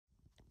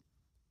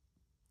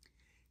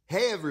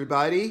Hey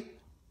everybody,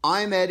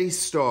 I'm Eddie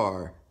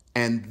Starr,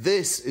 and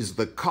this is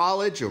the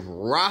College of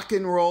Rock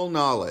and Roll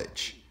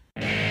Knowledge.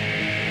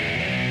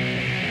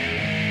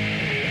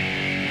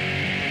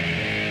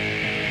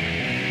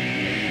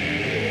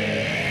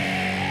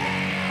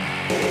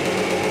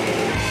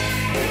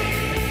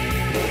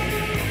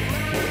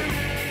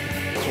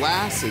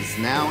 Class is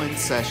now in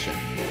session.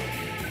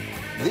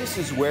 This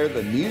is where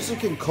the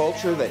music and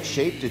culture that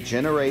shaped a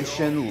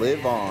generation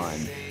live on,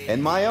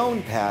 and my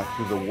own path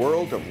through the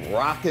world of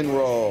rock and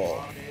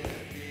roll.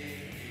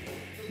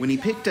 When he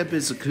picked up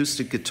his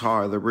acoustic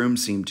guitar, the room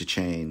seemed to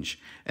change,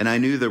 and I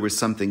knew there was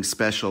something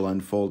special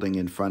unfolding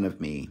in front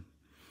of me.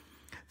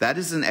 That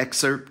is an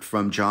excerpt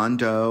from John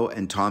Doe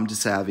and Tom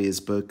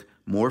DeSavia's book,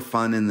 More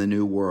Fun in the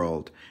New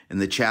World, in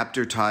the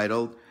chapter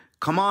titled,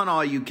 Come On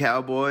All You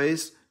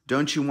Cowboys,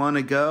 Don't You Want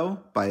to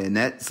Go? By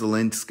Annette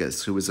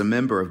Zelinskas, who was a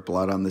member of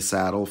Blood on the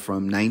Saddle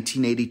from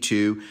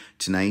 1982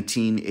 to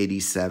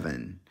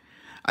 1987.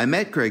 I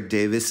met Greg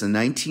Davis in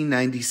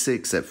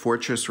 1996 at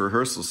Fortress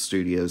Rehearsal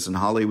Studios in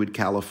Hollywood,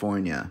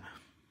 California.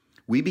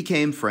 We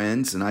became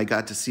friends, and I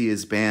got to see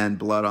his band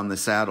Blood on the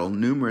Saddle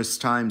numerous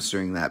times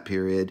during that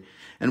period,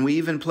 and we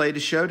even played a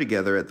show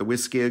together at the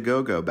Whiskey A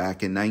Go-Go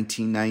back in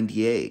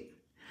 1998.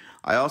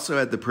 I also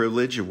had the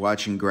privilege of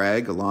watching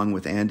Greg, along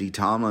with Andy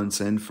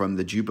Tomlinson from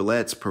the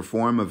Jubilettes,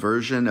 perform a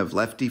version of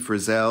Lefty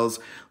Frizzell's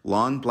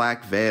Long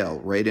Black Veil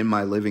right in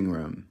my living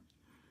room.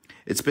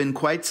 It's been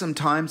quite some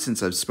time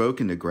since I've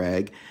spoken to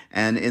Greg,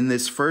 and in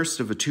this first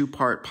of a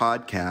two-part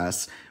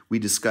podcast, we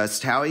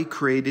discussed how he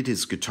created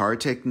his guitar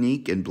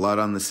technique and Blood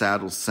on the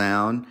Saddle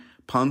sound,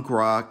 punk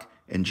rock,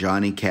 and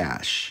Johnny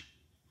Cash.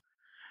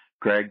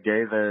 Greg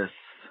Davis.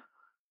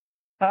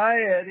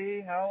 Hi,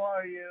 Eddie. How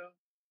are you?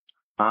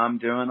 I'm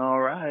doing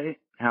all right.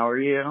 How are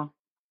you?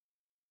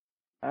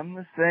 I'm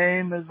the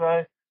same as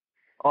I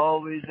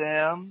always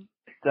am.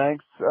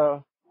 Thanks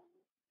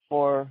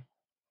for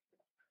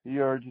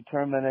your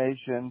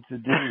determination to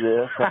do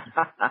this.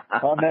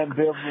 I'm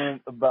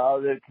ambivalent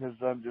about it because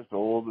I'm just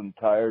old and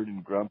tired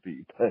and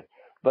grumpy.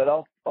 But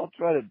I'll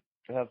try to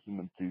have some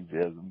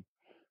enthusiasm.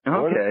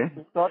 Okay.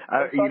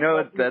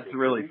 That's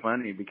really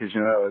funny because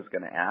I was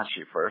going to ask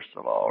you first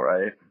of all,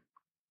 right?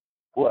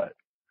 What?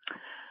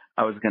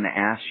 I was going to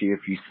ask you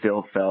if you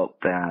still felt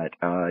that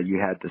you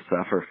had to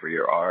suffer for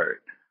your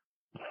art.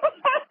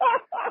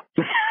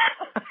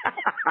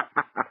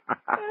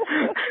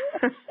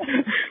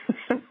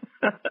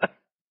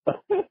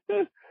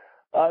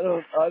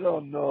 I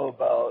don't know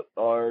about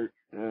art,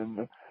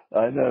 and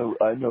I know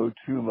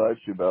too much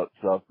about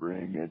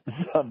suffering, and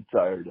I'm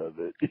tired of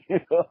it.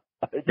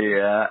 I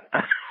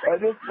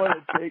just want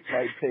to take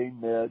my pain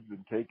meds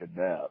and take a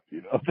nap.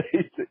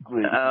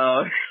 Basically.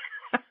 Oh.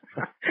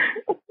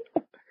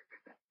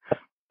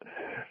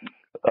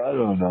 I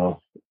don't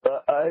know.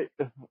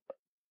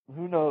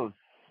 Who knows?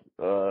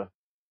 I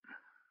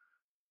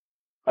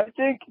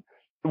think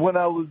when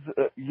I was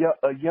a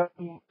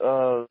young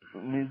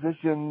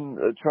musician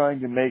trying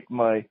to make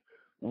my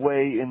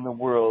way in the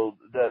world,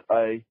 that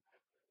I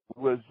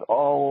was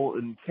all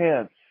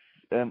intense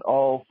and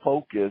all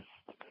focused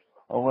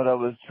on what I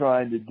was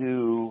trying to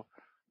do,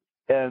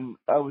 and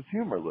I was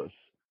humorless.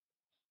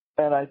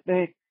 And I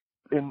think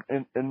in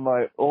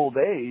my old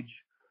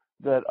age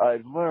that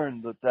I've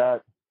learned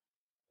that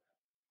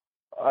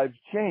I've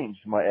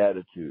changed my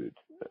attitude.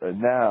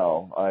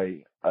 Now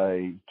I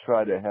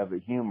try to have a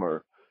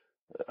humor.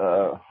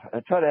 I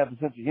try to have a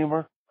sense of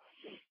humor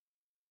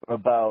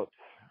about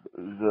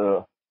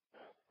the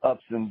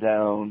ups and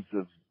downs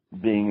of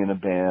being in a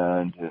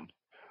band, and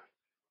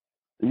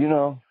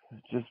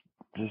just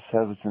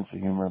have a sense of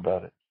humor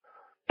about it.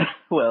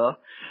 Well,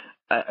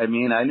 I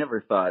mean, I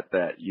never thought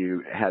that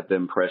you had the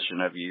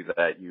impression of you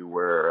that you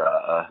were,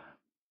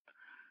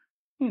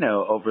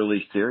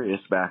 overly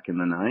serious back in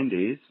the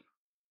 90s.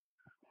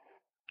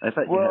 I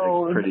thought you had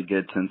a pretty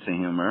good sense of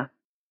humor.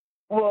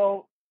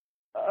 Well,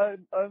 I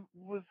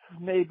was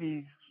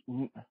maybe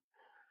you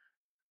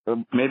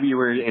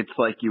were. It's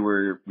like you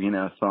were,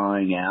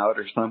 thawing out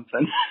or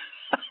something.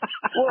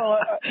 Well,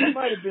 I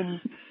might have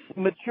been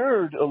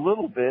matured a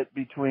little bit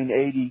between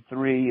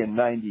 83 and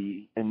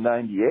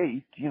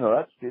 98.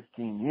 That's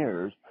 15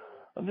 years.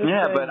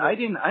 But I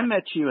didn't. I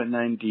met you in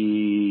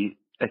 90.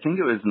 I think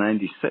it was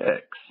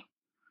 96.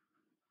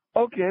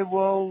 Okay,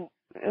 well,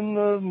 in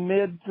the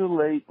mid to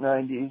late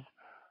 90s.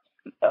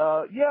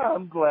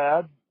 I'm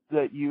glad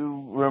that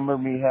you remember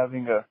me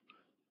having a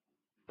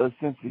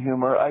sense of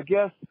humor. I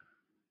guess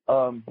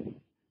I'm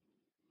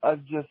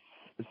just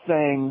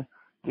saying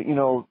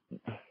that,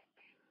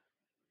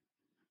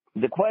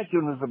 the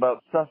question was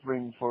about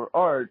suffering for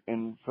art,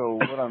 and so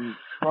what I'm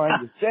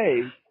trying to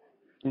say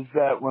is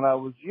that when I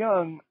was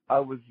young, I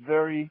was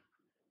very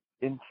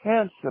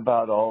intense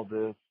about all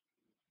this,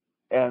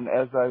 and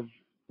as I've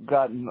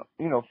gotten,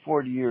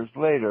 40 years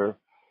later,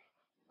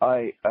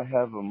 I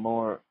have a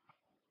more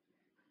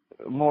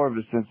of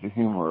a sense of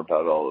humor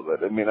about all of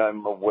it. I mean,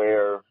 I'm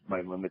aware of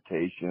my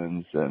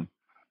limitations, and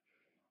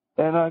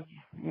I've,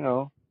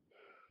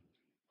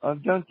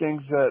 I've done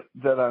things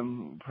that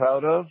I'm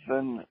proud of,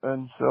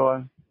 and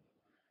so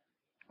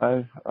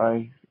I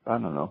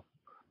don't know.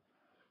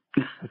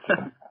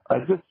 I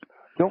just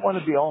don't want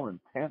to be all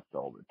intense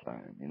all the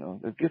time.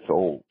 It gets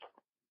old.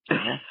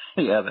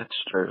 Yeah,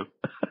 that's true.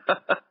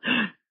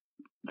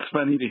 It's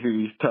funny to hear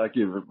you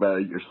talking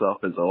about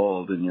yourself as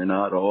old, and you're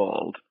not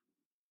old.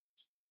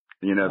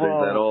 There's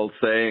that old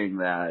saying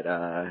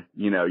that,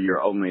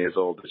 you're only as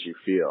old as you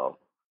feel.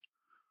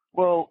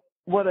 Well,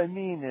 what I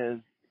mean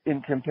is,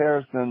 in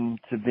comparison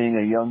to being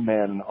a young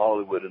man in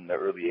Hollywood in the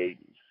early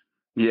 80s.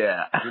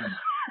 Yeah.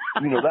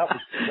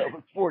 that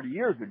was 40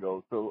 years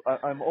ago, so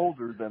I'm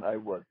older than I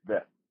was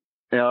then.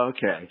 Yeah,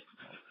 okay.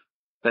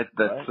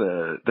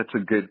 That's a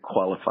good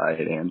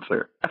qualified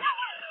answer.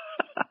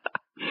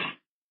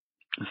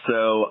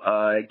 So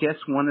I guess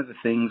one of the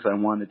things I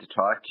wanted to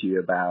talk to you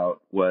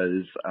about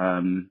was,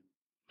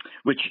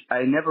 which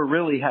I never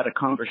really had a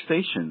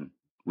conversation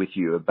with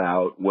you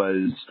about,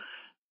 was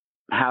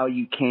how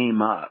you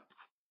came up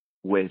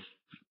with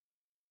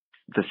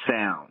the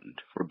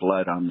sound for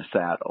Blood on the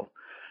Saddle.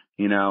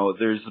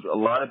 There's a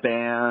lot of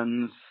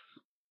bands,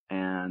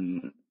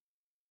 and,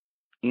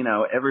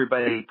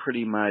 everybody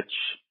pretty much,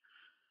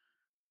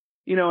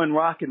 in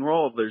rock and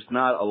roll, there's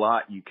not a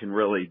lot you can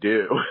really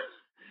do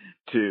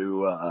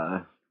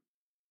to,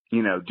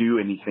 do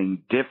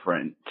anything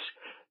different.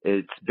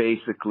 It's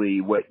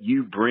basically what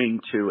you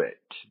bring to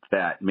it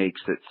that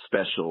makes it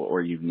special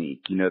or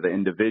unique, the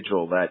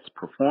individual that's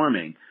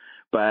performing.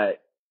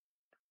 But,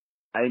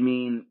 I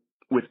mean,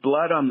 with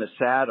Blood on the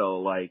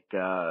Saddle,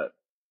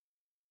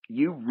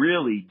 you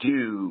really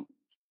do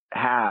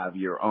have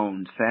your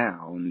own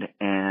sound.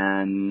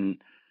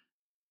 And,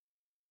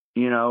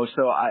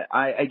 so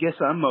I guess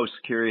I'm most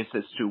curious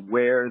as to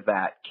where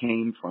that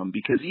came from,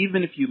 because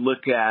even if you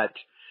look at,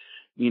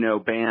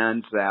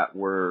 bands that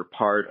were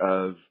part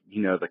of,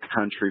 the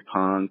country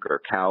punk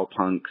or cow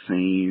punk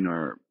scene,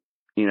 or,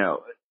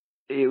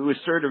 it was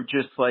sort of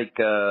just like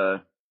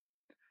it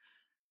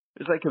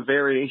was like a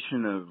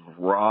variation of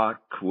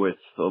rock with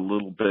a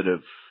little bit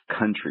of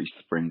country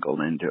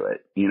sprinkled into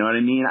it. You know what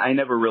I mean? I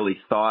never really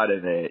thought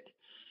of it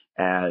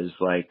as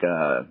like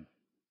a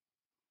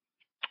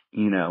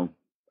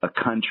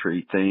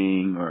country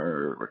thing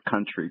or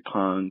country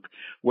punk.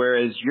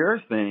 Whereas your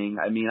thing,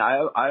 I mean,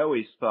 I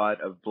always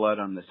thought of Blood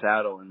on the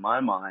Saddle in my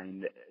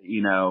mind,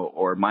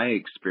 or my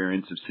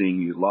experience of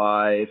seeing you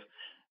live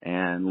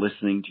and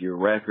listening to your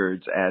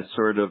records as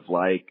sort of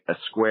like a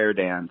square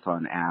dance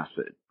on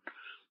acid.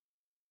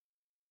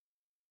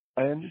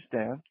 I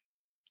understand.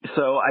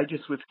 So I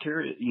just was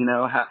curious,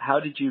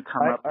 how did you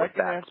come up with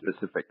that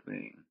specific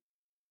thing?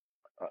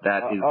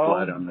 That is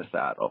Blood on the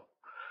Saddle.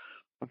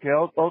 Okay,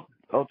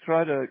 I'll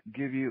try to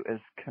give you as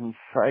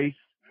concise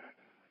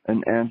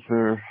an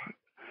answer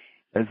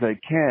as I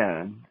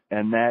can,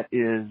 and that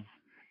is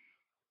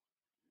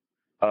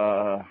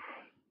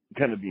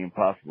going to be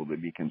impossible to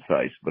be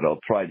concise, but I'll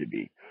try to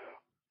be.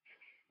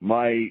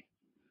 My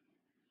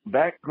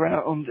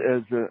background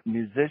as a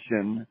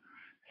musician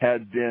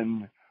had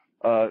been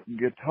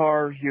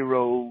Guitar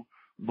Hero,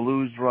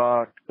 blues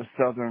rock,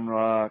 southern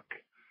rock,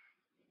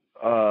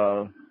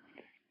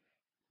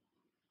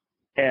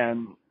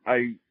 and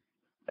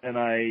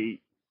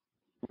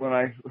when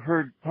I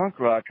heard punk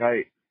rock,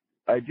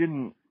 I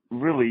didn't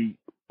really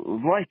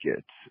like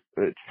it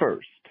at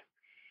first.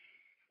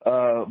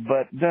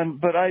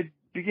 But I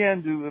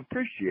began to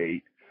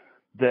appreciate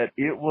that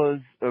it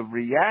was a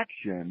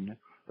reaction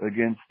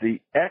against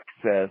the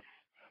excess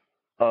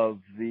of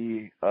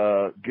the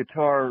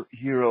Guitar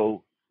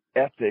Hero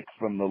ethics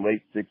from the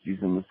late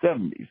 60s and the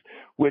 70s,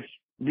 which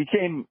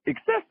became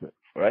excessive,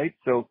 right?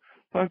 So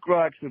punk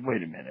rock said,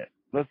 wait a minute,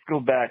 let's go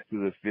back to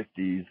the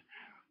 50s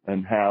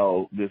and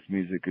how this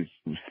music is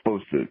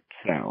supposed to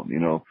sound,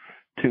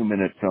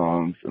 2-minute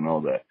songs and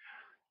all that.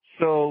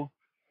 So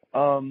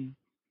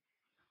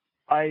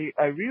I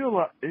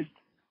realized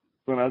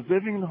when I was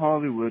living in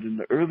Hollywood in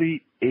the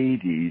early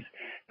 80s,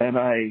 and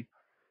I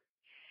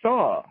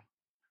saw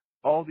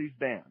all these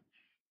bands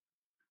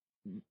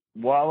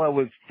while I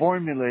was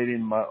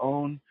formulating my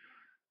own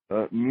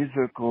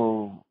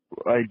musical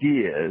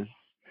ideas.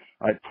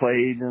 I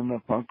played in a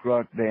punk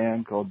rock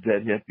band called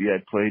Dead Hippie.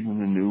 I played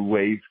in a new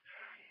wave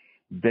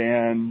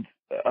band.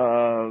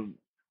 I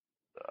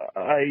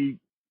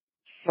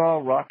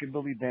saw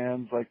rockabilly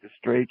bands like the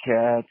Stray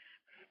Cats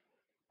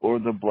or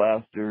the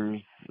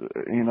Blasters.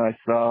 I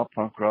saw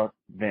punk rock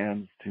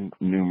bands too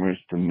numerous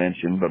to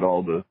mention, but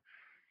all the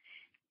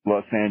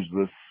Los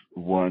Angeles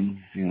ones,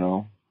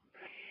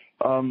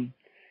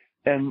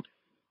 And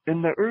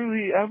in the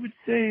early, I would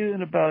say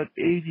in about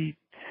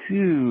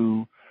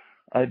 82,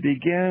 I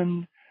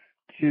began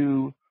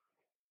to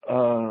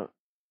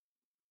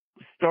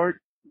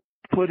start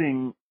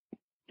putting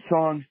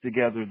songs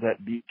together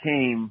that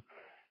became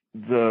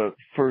the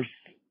first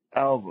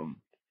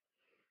album.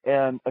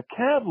 And a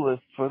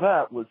catalyst for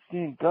that was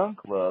seeing Gun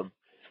Club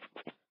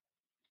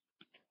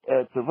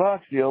at the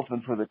Roxy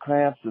open for the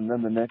Cramps, and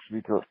then the next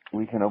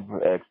weekend open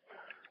for X.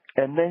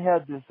 And they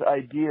had this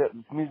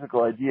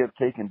musical idea of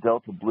taking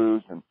Delta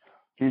blues and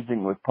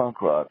fusing with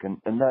punk rock,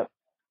 and that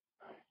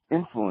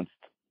influenced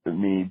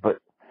me. But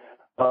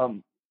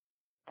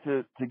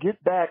to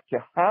get back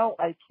to how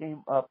I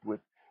came up with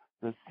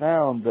the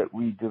sound that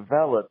we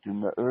developed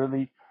in the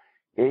early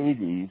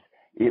 80s,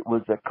 it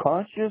was a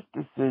conscious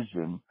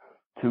decision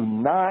to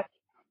not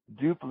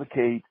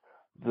duplicate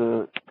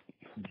the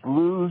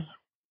blues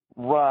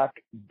rock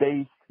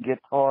bass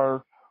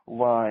guitar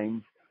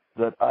lines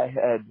that I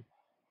had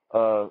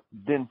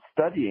been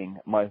studying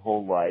my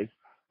whole life,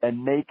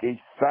 and make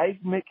a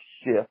seismic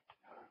shift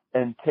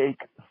and take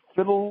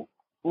fiddle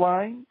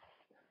lines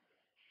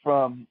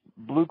from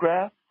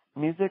bluegrass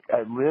music.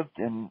 I lived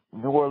in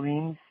New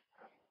Orleans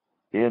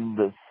in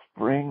the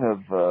spring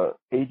of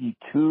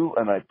 82,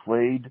 and I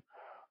played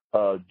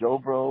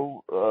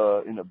dobro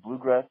in a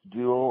bluegrass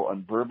duo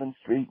on Bourbon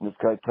Street, and this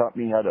guy taught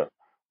me how to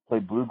play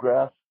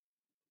bluegrass.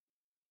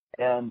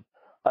 And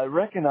I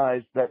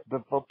recognized that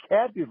the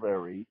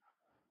vocabulary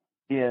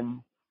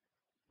in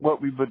what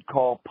we would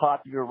call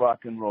popular rock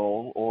and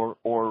roll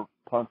or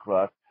punk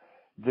rock,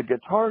 the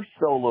guitar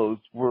solos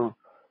were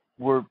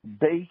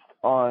based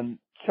on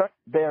Chuck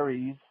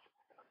Berry's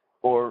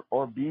or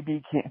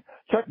B.B. King,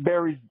 Chuck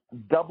Berry's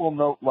double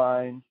note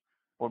lines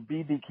or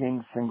B.B.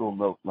 King's single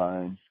note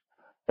lines.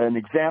 An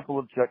example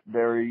of Chuck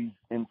Berry's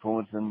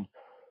influence in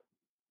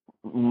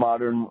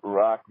modern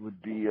rock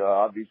would be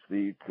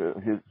obviously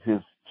his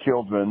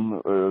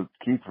children,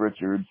 Keith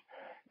Richards,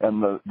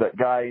 and that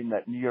guy in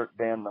that New York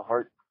band, the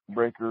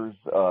Heartbreakers.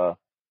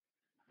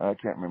 I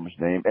can't remember his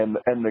name,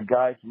 and the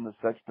guy from the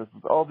Sex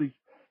Pistols. All these,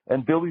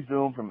 and Billy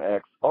Zoom from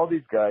X. All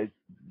these guys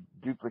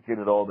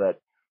duplicated all that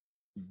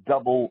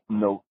double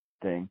note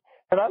thing,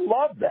 and I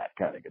love that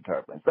kind of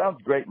guitar playing.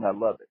 Sounds great, and I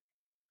love it,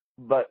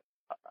 but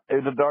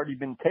it had already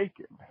been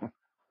taken.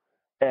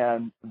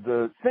 And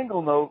the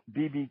single note,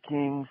 B.B.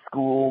 King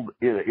schooled,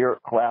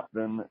 Eric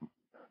Clapton,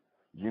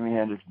 Jimi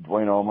Hendrix,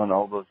 Duane Allman,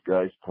 all those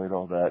guys played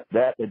all that.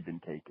 That had been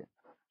taken.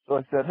 So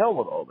I said, hell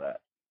with all that.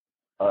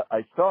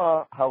 I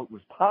saw how it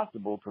was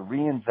possible to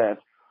reinvent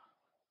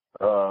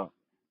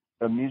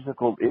a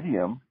musical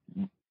idiom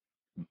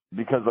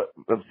because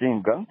of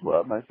seeing Gun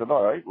Club. And I said,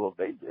 all right, well, if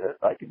they did it,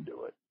 I can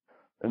do it.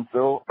 And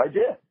so I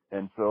did.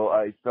 And so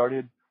I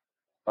started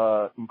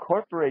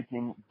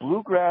incorporating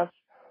bluegrass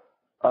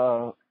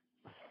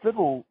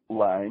fiddle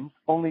lines,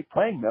 only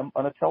playing them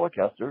on a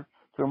Telecaster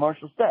through a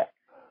Marshall stack.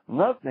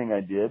 Another thing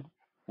I did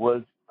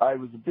was I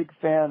was a big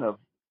fan of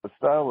a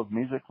style of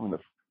music from the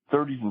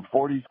 30s and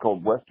 40s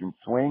called Western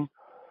Swing,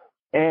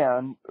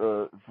 and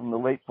from the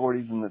late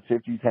 40s and the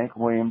 50s, Hank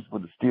Williams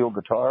with a steel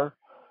guitar.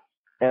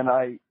 And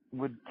I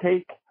would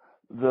take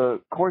the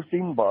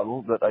Corsine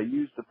bottle that I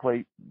used to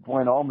play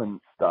Duane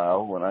Allman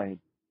style when I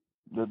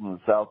lived in the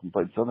South and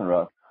played Southern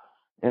rock,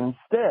 and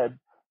instead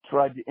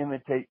tried to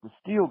imitate the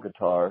steel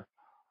guitar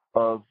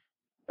of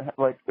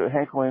like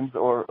Hank Williams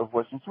or of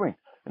Western Swing.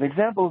 An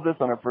example of this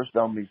on our first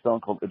album is a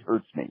song called It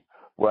Hurts Me,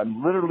 where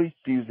I'm literally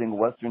fusing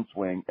Western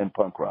Swing and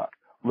punk rock.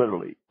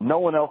 Literally. No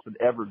one else had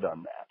ever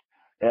done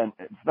that. And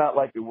it's not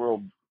like the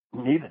world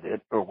needed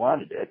it or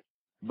wanted it,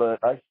 but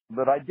I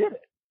did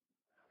it.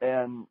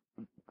 And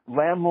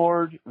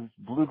Landlord,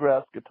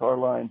 bluegrass guitar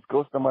lines,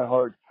 Ghost on My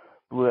Heart,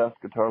 bluegrass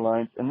guitar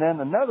lines. And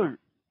then another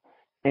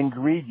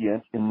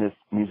ingredient in this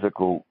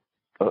musical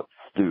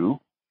stew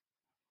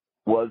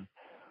was,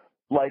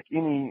 like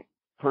any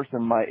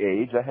person my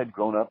age, I had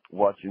grown up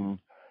watching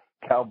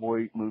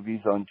cowboy movies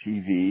on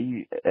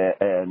TV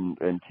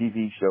and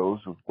TV shows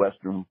with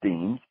Western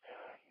themes.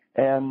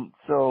 And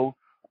so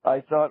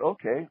I thought,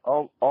 okay,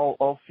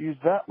 I'll fuse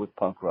that with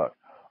punk rock.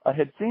 I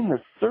had seen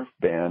this surf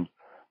band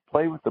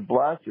play with the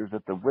Blasters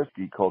at the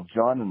Whiskey called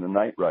John and the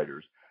Night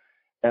Riders.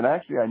 And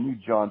actually I knew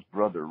John's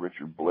brother,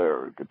 Richard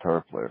Blair, a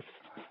guitar player.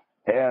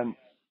 And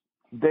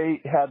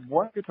they had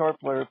one guitar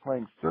player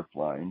playing surf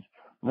lines,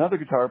 another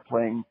guitar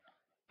playing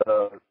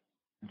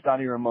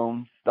Johnny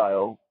Ramone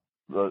style,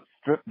 the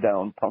stripped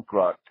down punk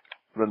rock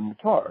rhythm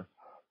guitar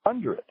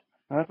under it.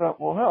 And I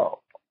thought, well,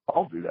 hell,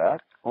 I'll do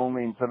that.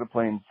 Only instead of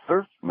playing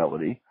surf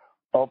melody,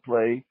 I'll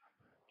play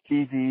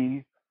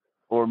TV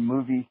or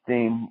movie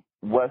themed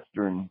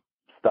Western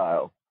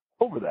style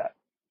over that.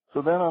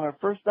 So then on our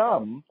first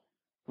album,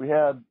 we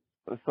had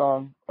a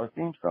song, our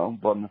theme song,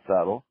 Blood in the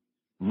Saddle,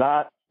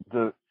 not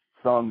the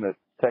song that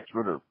Tex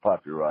Ritter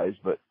popularized,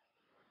 but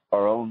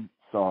our own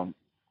song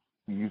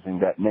using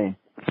that name,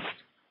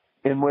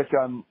 in which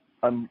I'm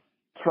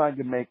trying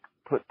to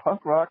put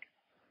punk rock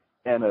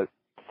and a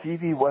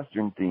TV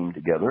Western theme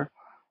together.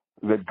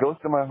 The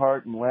Ghost of My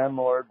Heart and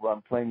Landlord, where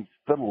I'm playing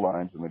fiddle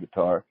lines on the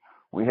guitar.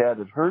 We had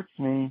It Hurts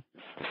Me,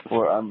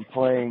 where I'm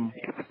playing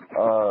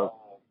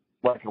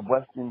like a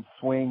Western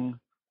Swing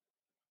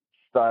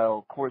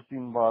style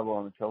Corsine bottle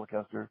on the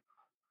Telecaster.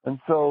 And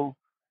so,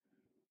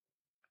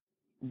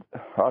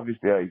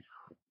 obviously I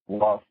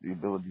lost the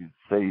ability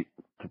to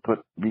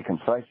be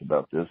concise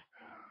about this,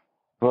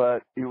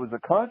 but it was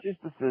a conscious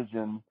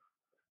decision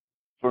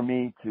for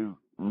me to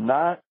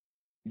not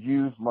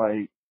use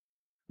my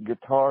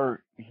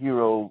guitar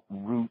hero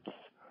roots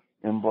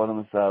in Blood on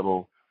the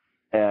Saddle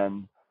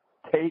and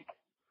take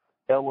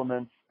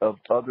elements of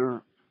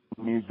other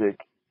music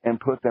and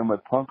put them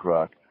with punk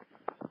rock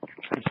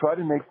to try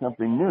to make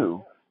something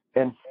new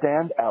and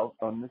stand out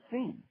on the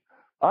scene.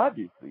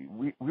 Obviously,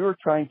 we were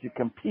trying to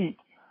compete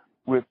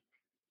with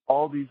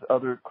all these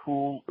other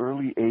cool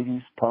early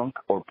 80s punk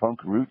or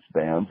punk roots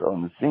bands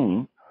on the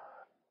scene,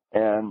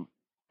 and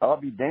I'll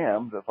be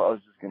damned if I was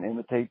just going to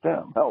imitate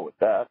them. Hell with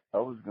that. I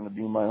was going to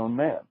be my own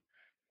man.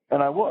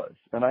 And I was,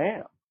 and I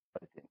am,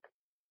 I think.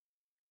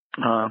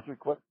 That's your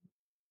question.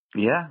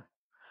 Yeah.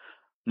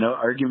 No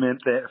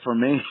argument there for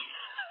me.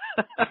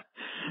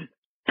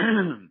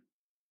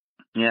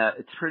 Yeah,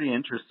 it's pretty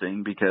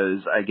interesting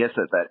because I guess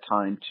at that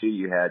time too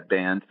you had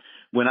bands.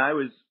 What I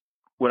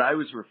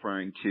was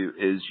referring to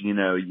is,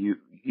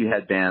 you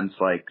had bands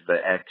like the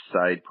X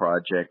Side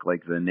Project,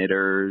 like the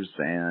Knitters,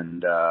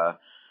 and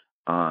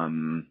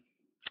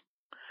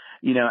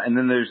and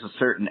then there's a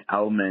certain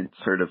element,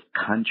 sort of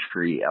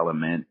country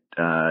element,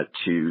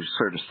 to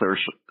sort of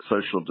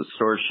social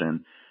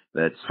distortion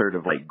that's sort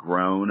of like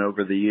grown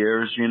over the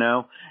years,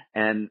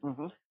 and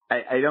Mm-hmm.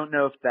 I don't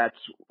know if that's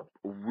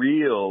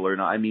real or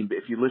not. I mean,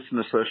 if you listen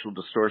to Social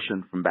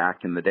Distortion from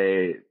back in the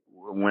day,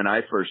 when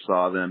I first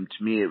saw them,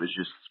 to me it was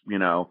just,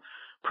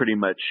 pretty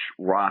much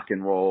rock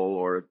and roll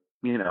or,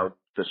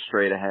 the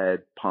straight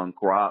ahead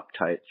punk rock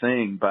type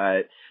thing.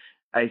 But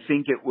I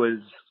think it was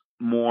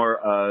more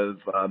of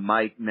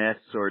Mike Ness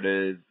sort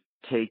of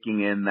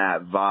taking in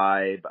that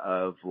vibe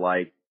of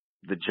like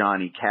the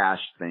Johnny Cash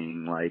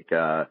thing, like,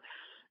 the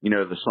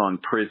song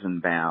Prison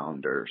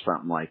Bound or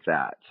something like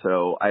that.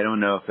 So I don't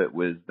know if it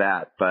was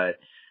that, but,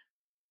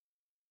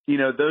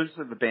 those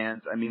are the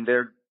bands. I mean,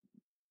 they're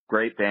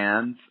great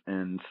bands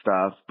and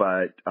stuff,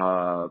 but,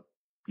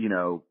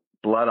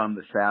 Blood on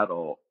the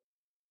Saddle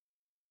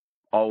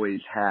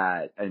always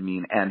had,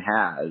 and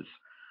has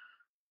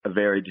a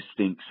very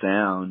distinct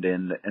sound,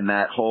 and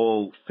that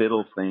whole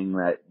fiddle thing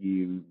that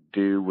you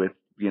do with,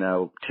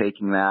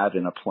 taking that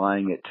and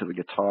applying it to the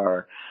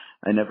guitar.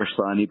 I never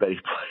saw anybody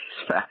play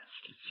as fast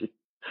as you.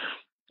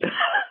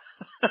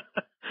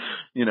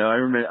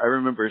 I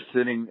remember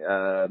sitting,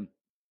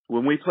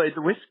 when we played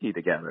the Whiskey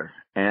together,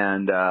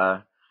 and,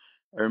 I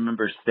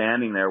remember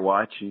standing there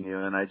watching you,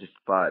 and I just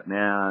thought,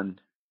 man,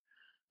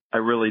 I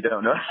really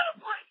don't know how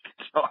to play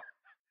guitar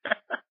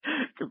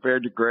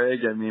compared to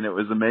Greg. I mean, it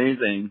was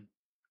amazing.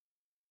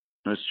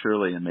 It was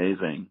truly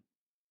amazing.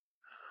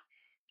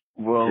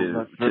 Well,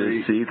 that's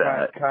very to see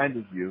that. kind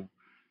of you.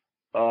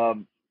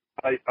 I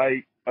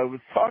was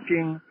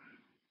talking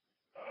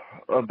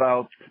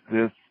about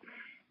this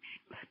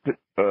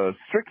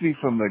strictly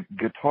from the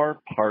guitar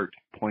part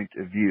point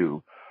of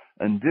view,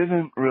 and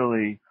didn't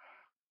really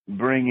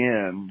bring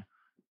in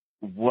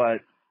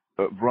what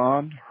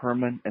Ron,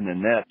 Herman, and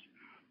Annette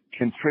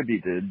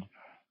contributed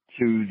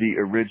to the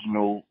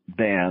original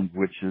band,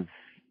 which is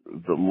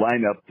the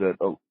lineup that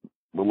a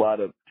lot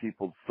of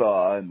people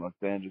saw in Los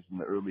Angeles in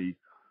the early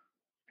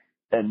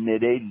and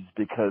mid 80s,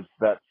 because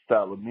that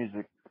style of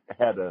music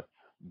had a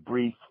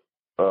brief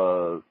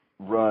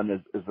run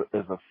as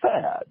a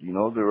fad.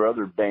 There were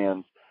other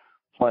bands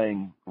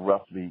playing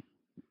roughly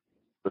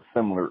a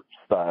similar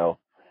style,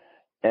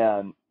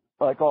 and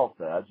like all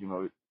fads,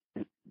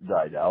 it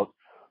died out.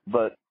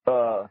 But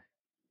I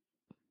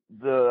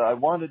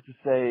wanted to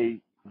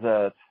say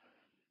that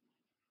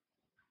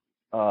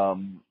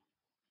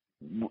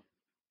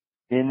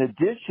in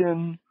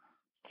addition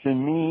to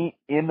me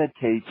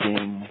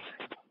imitating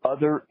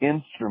other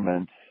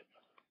instruments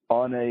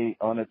on a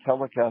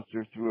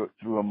Telecaster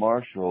through a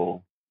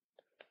Marshall,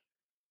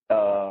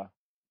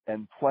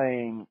 and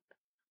playing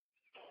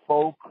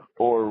folk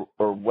or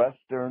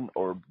Western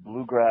or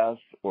bluegrass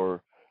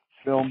or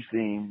film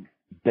theme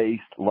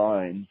based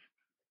lines,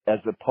 as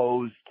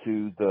opposed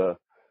to the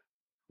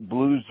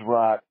blues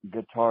rock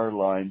guitar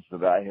lines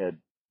that I had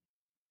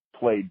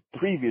played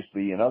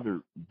previously in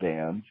other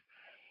bands.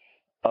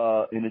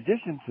 In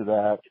addition to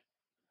that,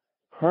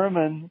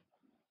 Herman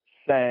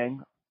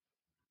sang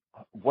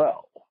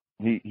well.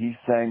 He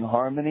sang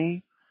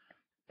harmony,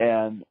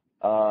 and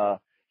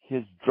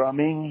his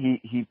drumming,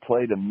 he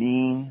played a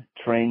mean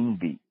train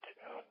beat.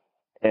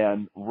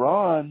 And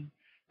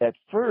at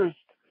first,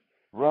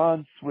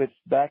 Ron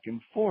switched back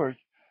and forth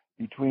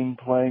between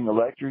playing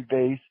electric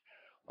bass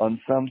on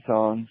some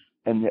songs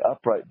and the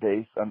upright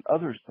bass on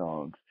other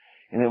songs.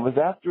 And it was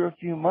after a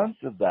few months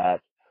of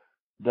that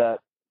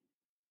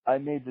I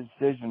made the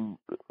decision,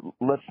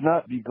 let's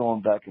not be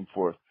going back and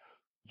forth.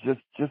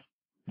 Just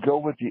go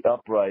with the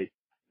upright,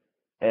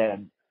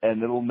 and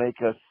it'll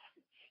make us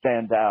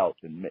stand out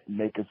and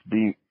make us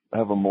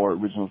have a more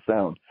original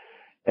sound.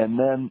 And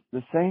then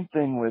the same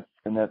thing with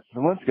Annette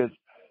Smolenska.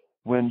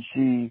 When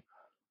she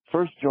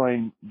first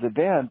joined the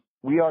band,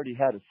 we already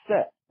had a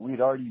set.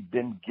 We'd already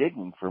been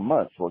gigging for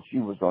months while she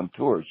was on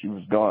tour. She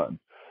was gone.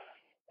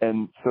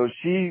 And so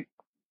she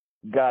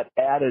got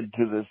added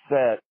to the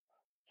set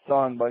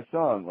song by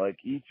song. Like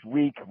each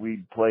week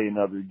we'd play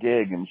another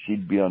gig and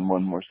she'd be on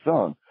one more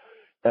song.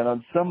 And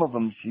on some of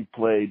them she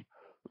played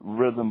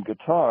rhythm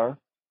guitar,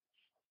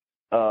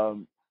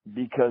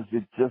 because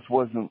it just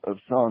wasn't a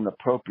song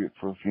appropriate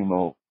for a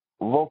female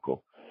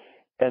vocal.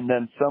 And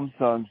then some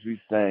songs we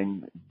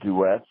sang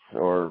duets,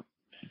 or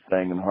she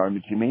sang in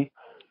harmony to me.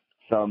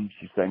 some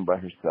she sang by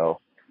herself,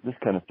 this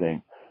kind of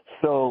thing.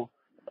 So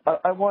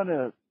I want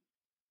to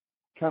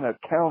kind of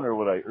counter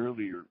what I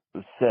earlier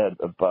said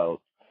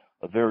about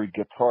a very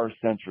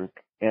guitar-centric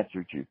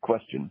answer to your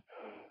question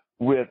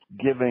with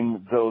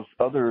giving those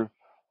other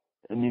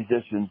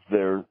musicians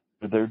their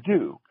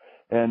due.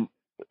 And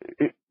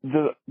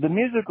the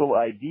musical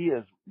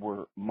ideas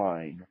were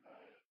mine,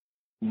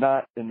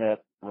 not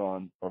Annette,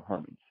 Ron, or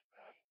Herman's.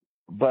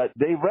 But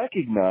they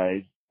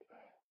recognized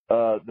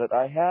that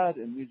I had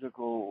a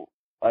musical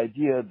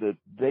idea that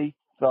they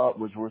thought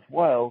was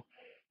worthwhile,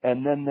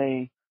 and then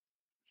they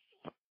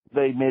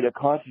made a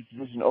conscious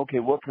decision, okay,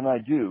 what can I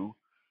do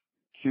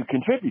to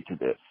contribute to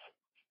this?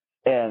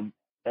 And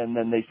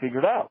then they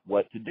figured out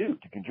what to do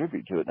to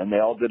contribute to it, and they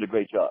all did a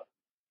great job.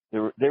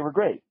 They were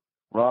great.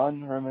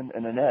 Ron, Herman,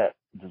 and Annette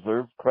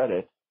deserve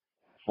credit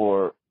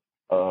for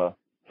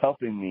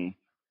helping me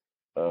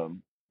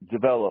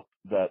develop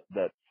that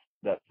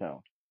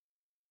sound.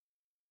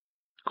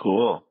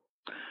 Cool.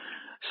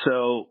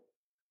 So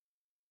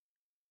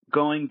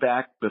going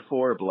back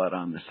before Blood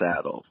on the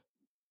Saddle,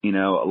 you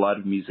know, a lot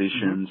of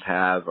musicians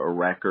have a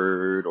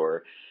record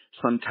or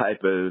some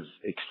type of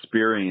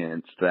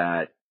experience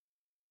that,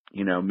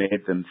 you know,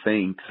 made them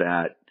think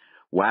that,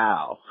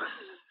 wow,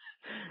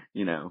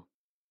 you know,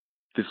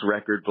 this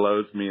record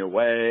blows me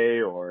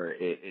away, or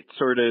it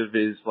sort of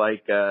is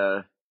like,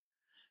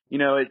 you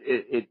know,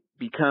 it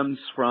becomes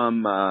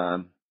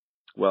from,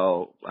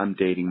 well, I'm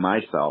dating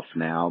myself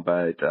now,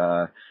 but,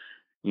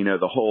 you know,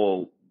 the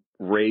whole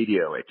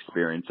radio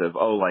experience of,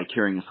 oh, like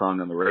hearing a song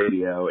on the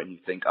radio and you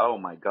think, oh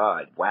my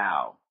God,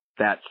 wow,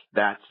 that's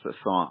the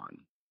song,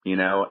 you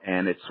know,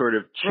 and it sort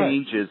of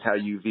changes how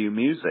you view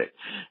music.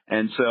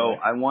 And so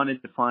I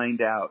wanted to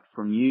find out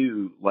from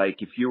you,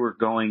 like, if you were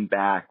going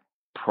back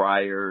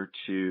prior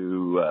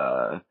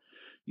to,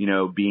 you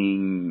know,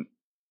 being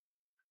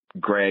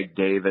Greg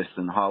Davis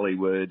in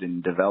Hollywood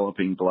and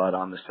developing Blood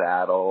on the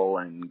Saddle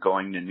and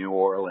going to New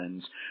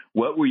Orleans,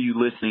 what were you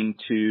listening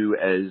to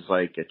as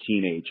like a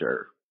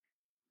teenager?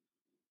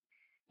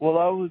 Well,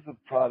 I was a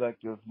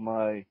product of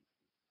my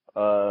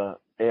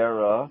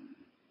era,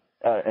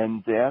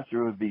 and the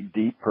answer would be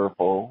Deep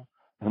Purple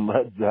and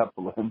Led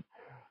Zeppelin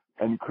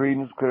and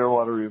Creedence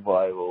Clearwater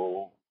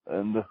Revival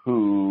and The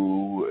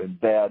Who and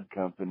Bad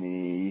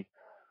Company,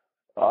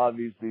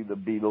 obviously the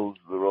Beatles,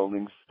 the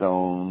Rolling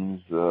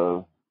Stones.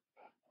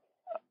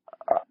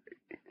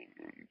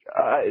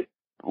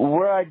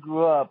 Where I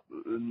grew up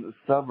in the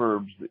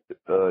suburbs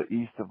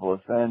east of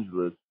Los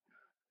Angeles,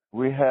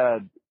 we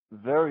had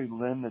very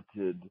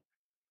limited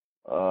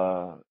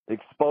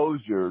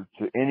exposure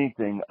to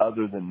anything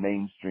other than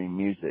mainstream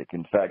music.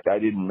 In fact, I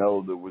didn't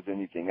know there was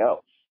anything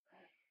else.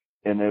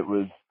 And it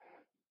was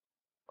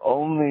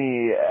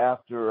only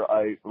after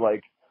I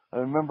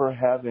remember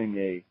having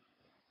a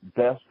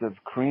Best of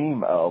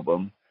Cream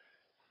album,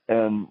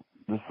 and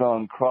the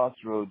song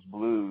Crossroads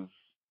Blues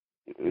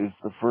is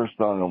the first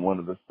song on one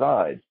of the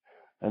sides.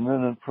 And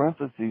then in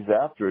parentheses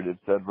after it, it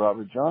said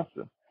Robert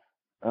Johnson.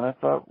 And I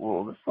thought,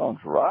 well, this song's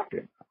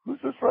rocking. Who's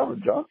this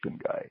Robert Johnson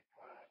guy?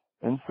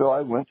 And so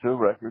I went to a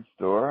record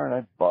store and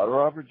I bought a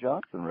Robert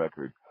Johnson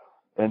record.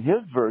 And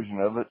his version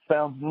of it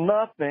sounds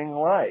nothing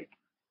like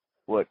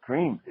what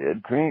Cream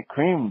did.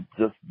 Cream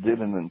just did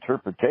an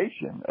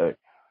interpretation,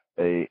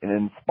 an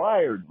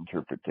inspired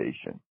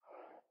interpretation.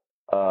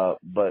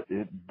 But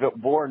it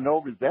bore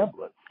no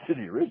resemblance to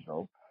the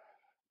original.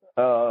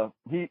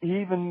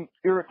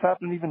 Eric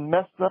Clapton even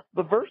messed up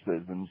the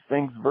verses and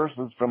sings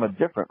verses from a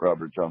different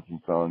Robert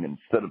Johnson song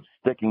instead of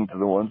sticking to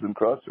the ones in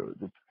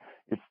Crossroads.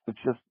 It's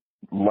just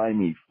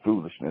limey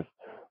foolishness.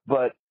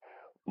 But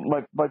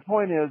my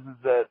point is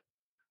that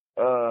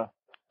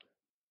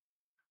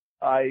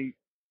I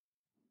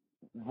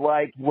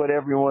liked what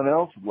everyone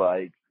else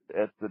liked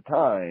at the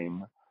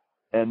time.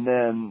 And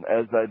then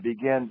as I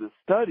began to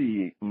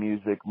study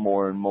music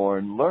more and more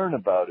and learn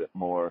about it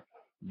more,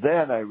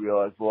 then I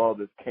realized, well, all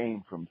this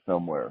came from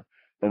somewhere,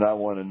 and I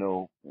want to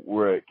know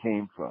where it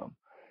came from.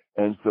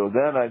 And so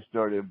then I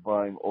started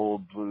buying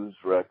old blues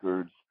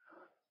records,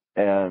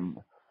 and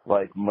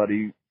like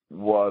Muddy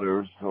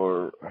Waters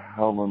or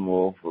Howlin'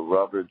 Wolf or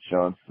Robert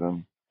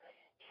Johnson,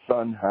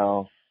 Son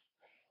House,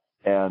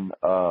 and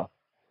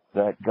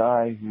that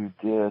guy who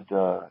did,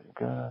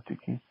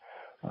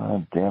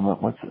 damn it,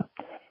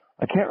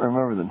 I can't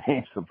remember the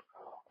names of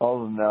all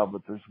of them now,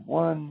 but there's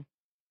one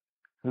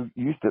who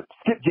used to,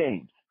 Skip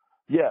James.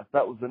 Yes,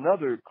 that was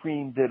another.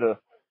 Cream did a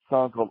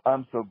song called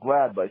I'm So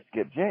Glad by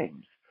Skip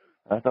James.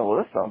 And I thought, well,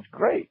 this sounds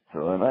great.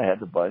 So then I had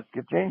to buy a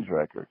Skip James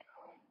record.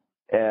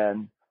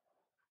 And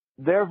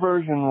their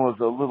version was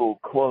a little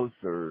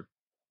closer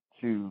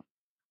to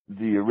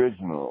the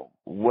original,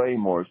 way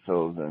more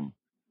so than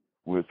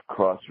with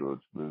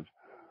Crossroads Blues.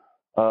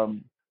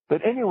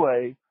 But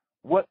anyway,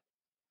 what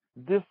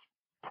this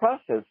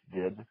process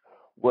did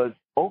was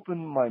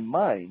open my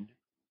mind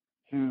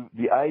to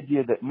the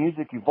idea that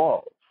music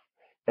evolves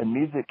and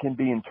music can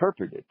be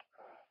interpreted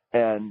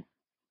and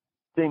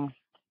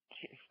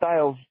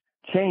styles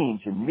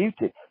change and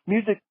mutate.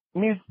 Music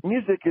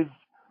is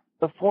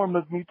a form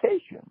of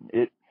mutation.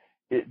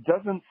 it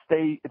doesn't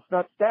stay, it's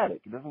not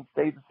static. It doesn't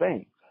stay the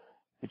same.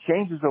 It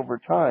changes over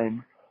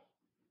time.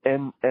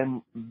 And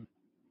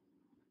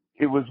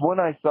it was when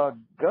I saw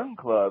Gun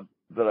Club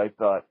that I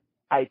thought,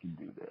 I can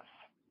do this.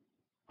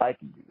 I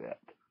can do that.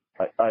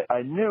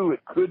 I knew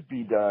it could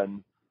be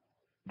done,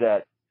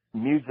 that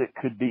music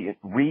could be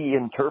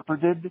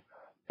reinterpreted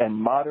and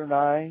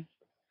modernized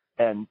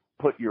and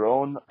put your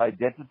own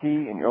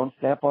identity and your own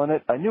stamp on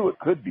it. I knew it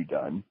could be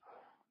done,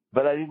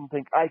 but I didn't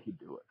think I could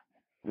do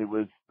it. It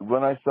was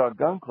when I saw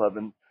Gun Club,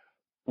 and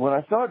when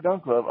I saw Gun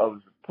Club, I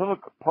was a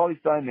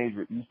poli-sci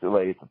major at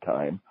UCLA at the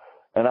time,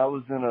 and I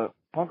was in a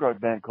punk rock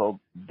band called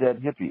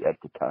Dead Hippie at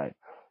the time.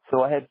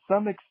 So I had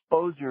some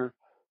exposure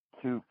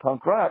to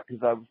punk rock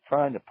because I was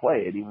trying to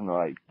play it, even though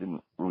I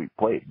didn't really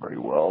play it very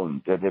well,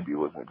 and Dead Hippie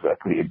wasn't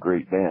exactly a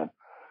great band.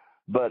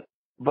 But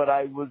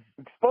I was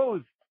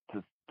exposed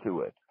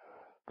to it.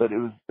 But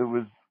it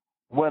was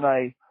when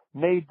I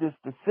made this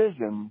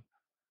decision,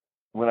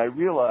 when I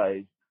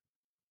realized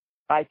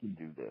I can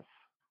do this.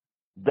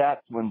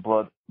 That's when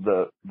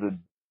the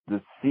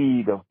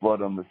seed of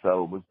Blood on the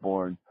Saddle was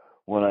born.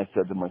 When I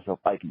said to myself,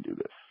 I can do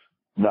this.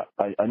 Now,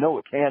 I know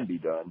it can be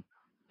done.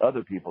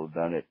 Other people have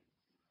done it,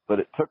 but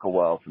it took a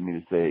while for me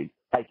to say,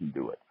 I can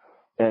do it.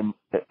 And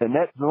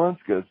Annette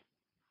Zelenskas,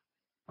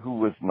 who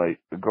was my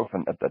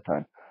girlfriend at that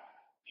time,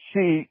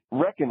 she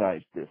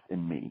recognized this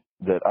in me,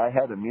 that I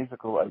had a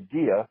musical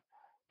idea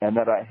and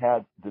that I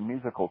had the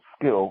musical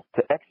skill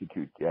to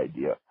execute the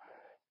idea.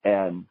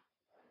 And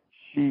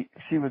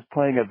she was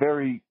playing a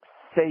very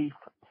safe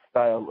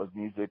style of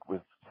music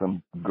with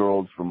some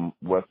girls from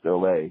West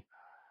LA,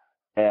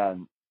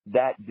 and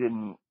that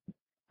didn't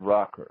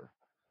rock her.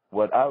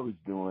 What I was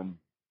doing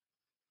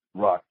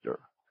rocked her.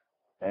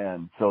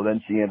 And so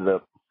then she ended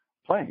up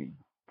playing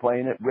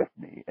it with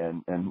me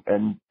and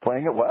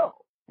playing it well.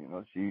 You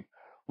know, she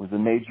was a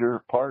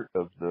major part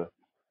of the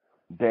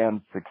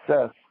band's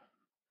success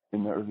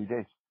in the early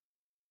days.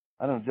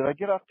 I don't know, did I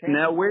get off tangent?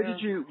 Now, where did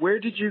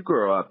you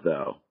grow up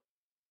though?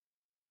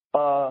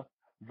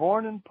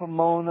 Born in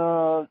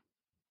Pomona,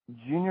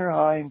 junior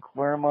high in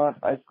Claremont,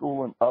 high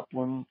school in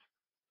Upland.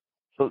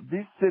 So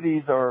these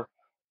cities are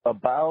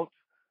about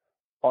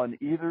on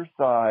either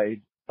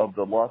side of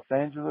the Los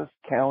Angeles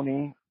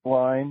County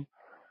line,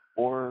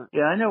 or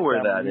yeah, I know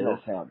where that is.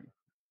 County.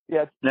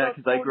 Yeah,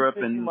 because I grew up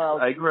in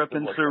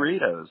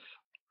Cerritos,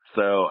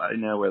 so I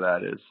know where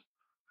that is.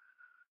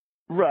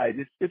 Right,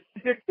 it's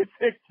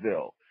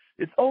Hicksville.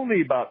 It's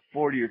only about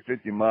 40 or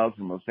 50 miles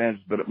from Los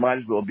Angeles, but it might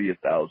as well be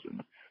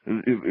 1,000.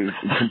 It's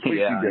completely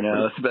yeah, different. I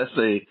know,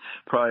 especially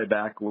probably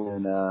back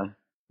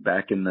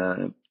in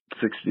the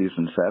 60s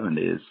and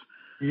 70s.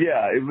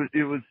 Yeah,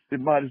 it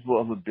might as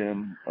well have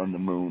been on the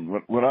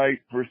moon. When I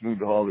first moved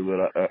to Hollywood,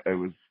 I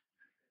was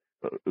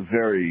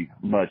very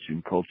much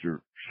in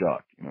culture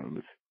shock. You know, it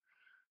was.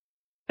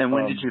 And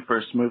when did you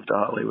first move to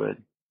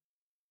Hollywood?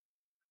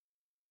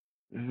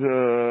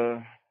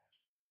 The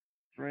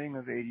spring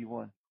of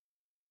 '81.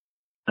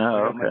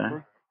 Oh,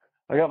 okay.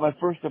 I got my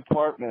first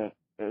apartment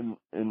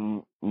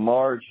in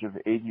March of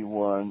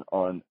 '81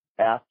 on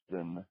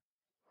Afton,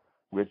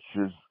 which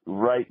is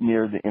right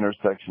near the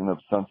intersection of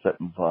Sunset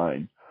and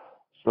Vine.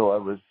 So I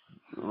was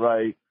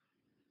right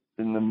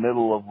in the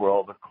middle of where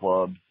all the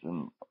clubs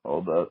and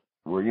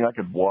where I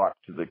could walk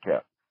to the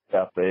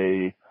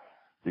Cafe,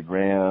 the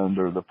Grand,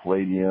 or the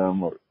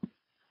Palladium, or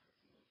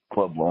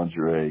Club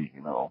Lingerie,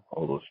 you know,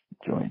 all those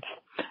joints.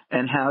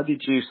 And how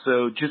did you,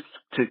 so just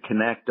to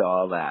connect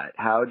all that,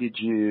 how did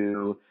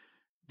you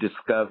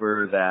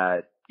discover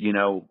that, you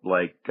know,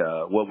 like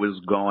what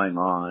was going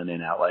on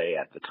in LA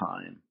at the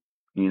time?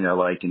 You know,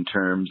 like in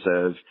terms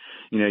of,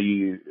 you know,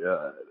 you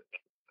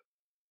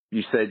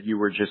said you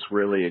were just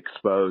really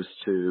exposed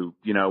to,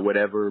 you know,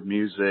 whatever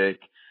music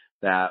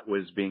that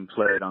was being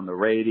played on the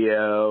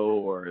radio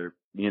or,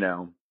 you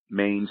know,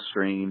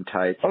 mainstream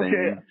type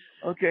thing.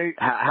 Okay.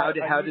 How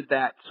did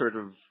that sort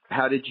of,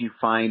 how did you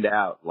find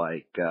out,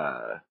 like,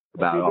 about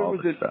all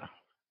this stuff?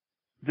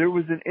 There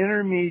was an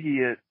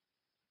intermediate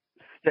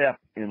step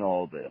in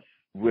all this,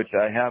 which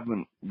I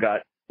haven't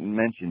got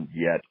mentioned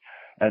yet.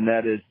 And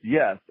that is,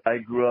 yes, I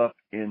grew up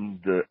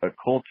in a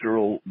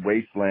cultural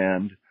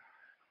wasteland,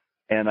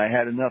 and I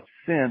had enough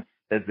sense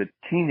as a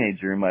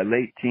teenager in my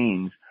late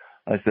teens.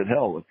 I said,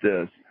 hell with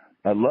this.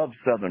 I love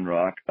Southern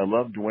rock. I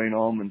love Duane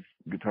Allman's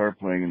guitar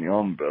playing in the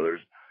Allman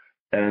Brothers.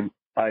 And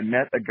I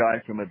met a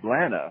guy from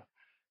Atlanta,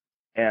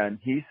 and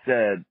he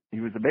said, he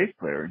was a bass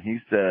player, and he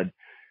said,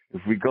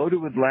 if we go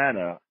to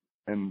Atlanta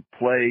and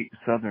play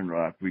Southern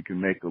rock, we can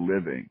make a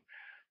living.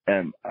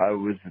 And I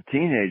was a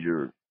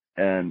teenager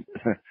and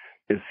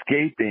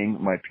escaping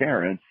my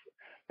parents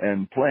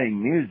and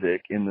playing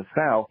music in the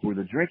South, where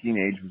the drinking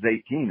age was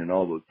 18 in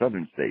all those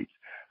Southern states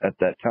at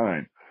that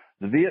time.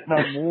 The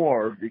Vietnam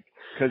War,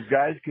 because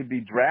guys could be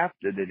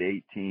drafted at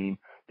 18,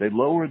 they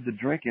lowered the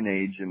drinking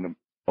age in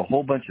a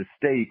whole bunch of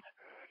states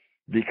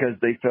because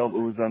they felt it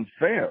was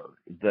unfair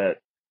that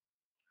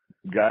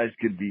guys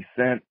could be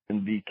sent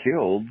and be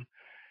killed,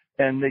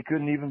 and they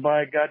couldn't even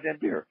buy a goddamn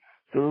beer.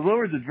 So they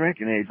lowered the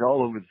drinking age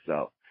all over the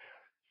South.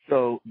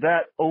 So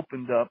that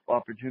opened up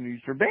opportunities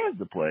for bands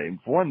to play.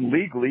 For one,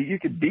 legally, you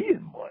could be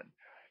in one.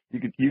 You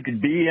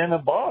could be in a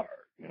bar,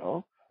 you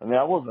know. I mean,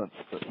 I wasn't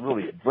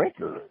really a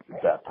drinker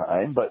at that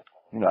time, but,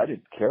 you know, I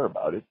didn't care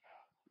about it.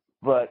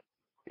 But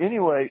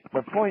anyway,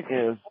 my point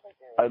is,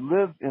 I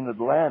lived in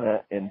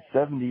Atlanta in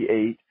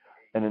 78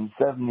 and in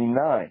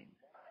 79.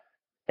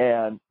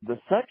 And the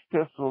Sex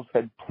Pistols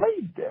had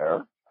played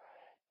there.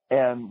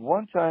 And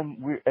one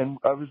time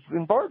I was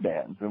in bar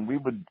bands, and we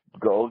would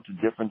go to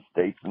different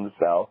states in the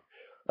South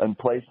and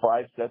play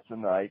 5 sets a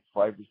night,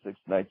 5 or 6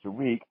 nights a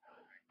week,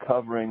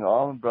 covering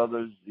Allman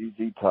Brothers,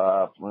 ZZ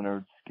Top,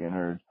 Leonard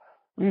Skinner.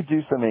 We would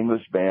do some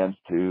English bands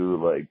too,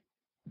 like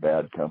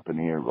Bad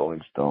Company or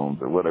Rolling Stones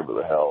or whatever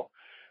the hell.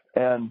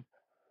 And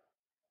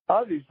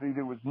obviously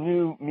there was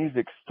new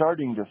music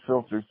starting to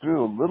filter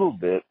through a little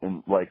bit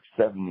in like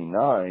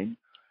 79.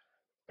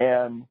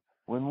 And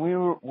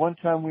one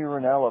time we were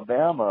in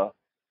Alabama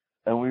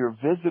and we were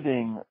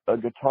visiting a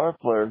guitar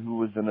player who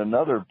was in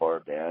another bar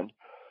band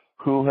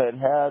who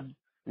had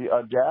the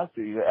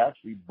audacity to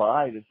actually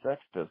buy the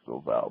Sex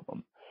Pistols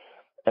album,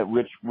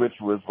 which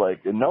was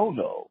like a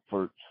no-no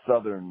for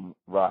Southern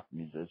rock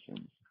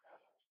musicians.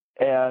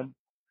 And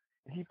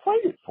he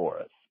played it for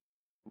us.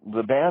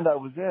 The band I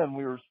was in,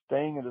 we were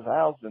staying at his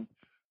house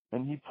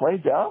and he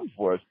played the album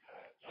for us.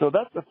 So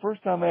that's the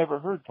first time I ever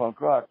heard punk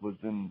rock was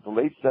in the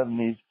late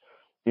 70s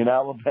in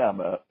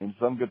Alabama in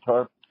some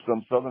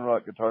Southern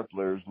rock guitar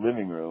player's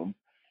living room.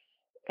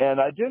 And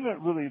I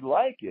didn't really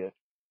like it,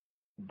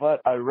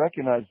 but I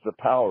recognized the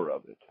power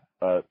of it,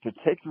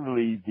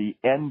 particularly the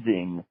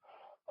ending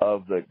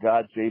of the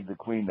God Save the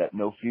Queen, that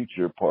No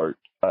Future part.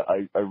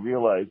 I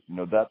realized, you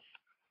know,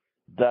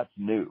 that's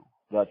new.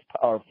 That's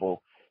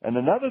powerful. And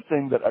another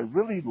thing that I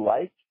really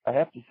liked, I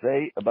have to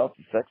say, about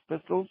the Sex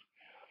Pistols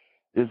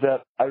is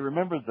that I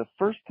remember the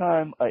first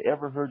time I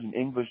ever heard an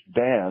English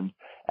band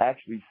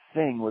actually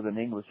sing with an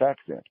English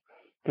accent.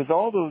 Because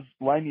all those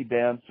limey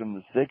bands from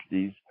the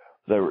 60s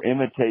that were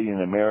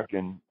imitating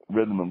American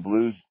rhythm and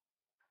blues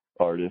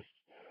artists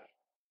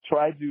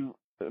tried to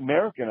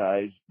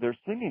Americanize their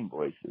singing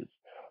voices.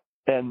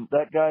 And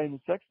that guy in the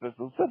Sex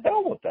Pistols said,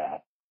 hell with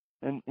that.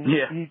 And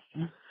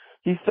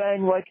he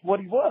sang like what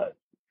he was,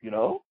 you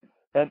know?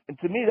 And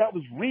to me, that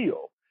was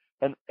real.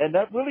 And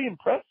that really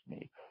impressed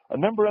me. I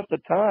remember at the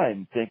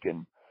time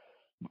thinking,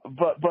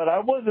 but I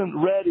wasn't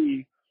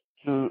ready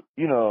to,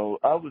 you know,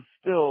 I was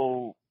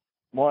still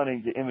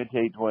wanting to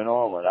imitate Dwayne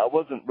Allman. I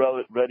wasn't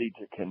ready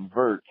to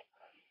convert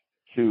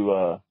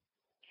to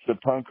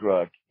punk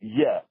rock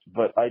yet,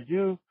 but I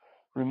do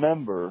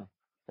remember.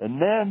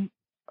 And then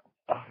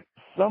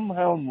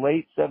somehow in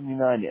late 79,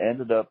 I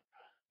ended up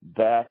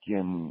back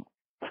in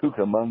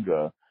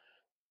Cucamonga,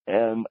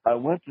 and I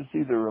went to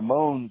see the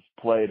Ramones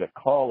play at a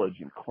college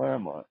in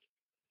Claremont.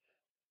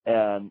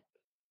 And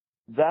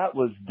that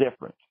was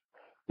different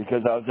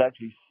because I was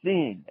actually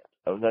seeing it.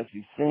 I was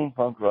actually seeing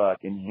punk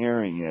rock and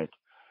hearing it.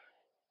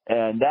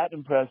 And that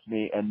impressed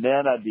me. And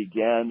then I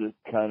began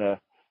to kind of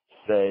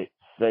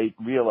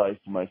realize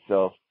to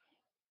myself,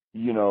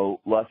 you know,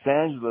 Los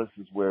Angeles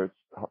is where it's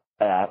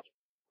at.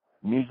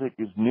 Music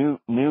is new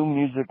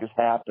music is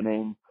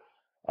happening.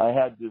 I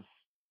had this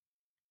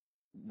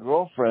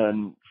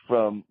girlfriend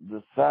from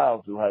the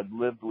South who I'd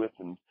lived with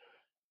in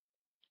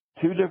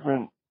 2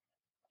 different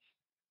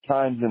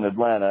times in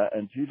Atlanta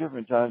and 2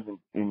 different times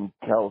in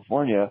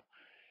California.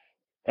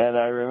 And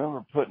I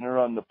remember putting her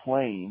on the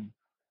plane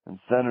and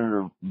sending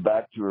her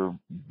back to her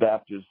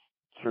Baptist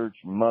church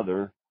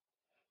mother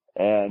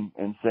and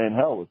saying,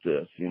 hell with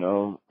this, you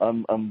know,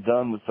 I'm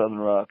done with Southern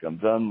rock. I'm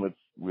done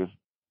with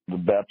the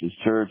Baptist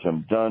church.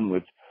 I'm done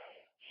with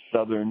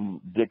Southern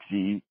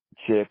Dixie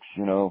chicks,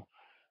 you know,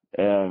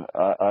 and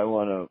I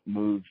want to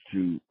move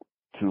to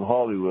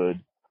Hollywood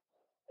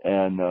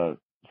and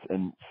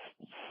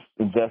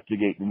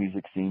investigate the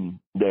music scene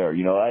there.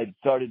 You know, I had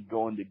started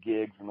going to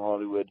gigs in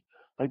Hollywood.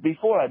 Like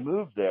before I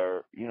moved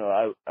there, you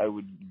know, I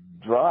would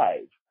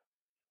drive,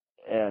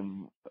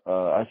 and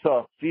I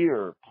saw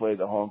Fear play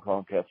the Hong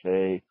Kong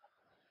Cafe.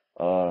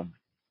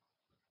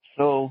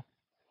 So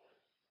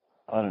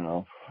I don't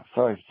know.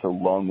 Sorry it's so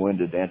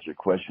long-winded to answer your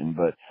question,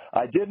 but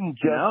I didn't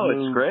just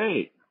move. It's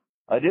great.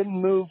 I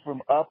didn't move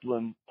from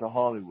Upland to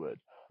Hollywood.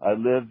 I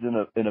lived in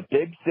a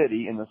big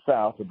city in the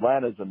South.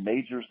 Atlanta is a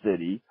major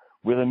city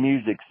with a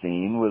music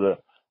scene,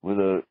 with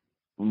a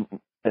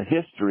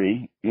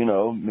history. You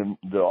know,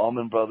 the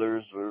Allman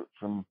Brothers were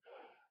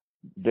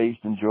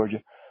based in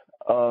Georgia,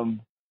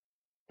 and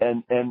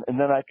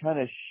then I kind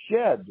of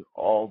shed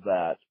all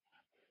that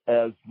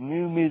as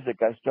new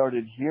music. I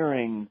started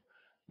hearing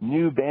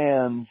new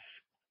bands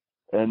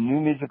and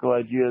new musical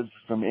ideas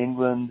from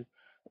England,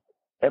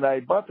 and I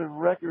bought the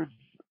records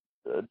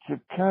to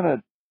kind of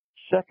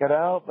check it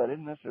out, but I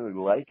didn't necessarily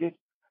like it.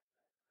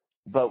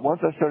 But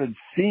once I started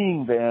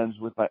seeing bands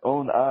with my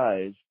own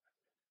eyes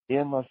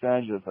in Los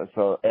Angeles, I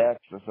saw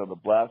X, I saw the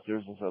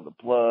Blasters, I saw the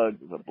Plug,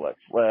 I saw Black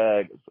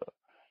Flag, I saw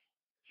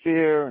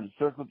Fear and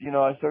Circle. You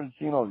know, I started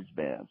seeing all these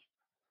bands,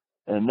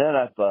 and then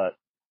I thought,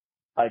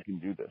 I can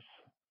do this.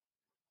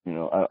 You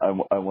know,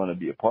 I want to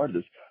be a part of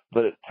this.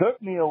 But it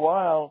took me a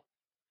while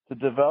to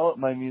develop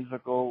my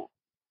musical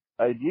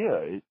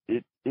idea.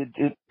 It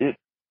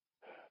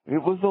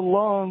was a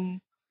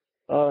long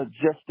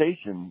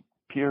gestation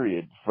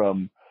period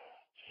from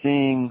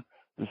seeing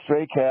the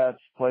Stray Cats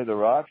play the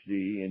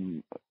Roxy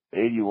in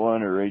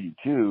 81 or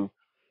 82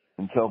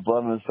 until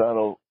Blood on the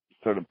Saddle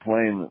started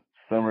playing the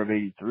summer of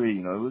 83.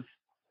 You know,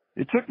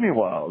 it took me a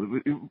while.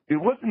 It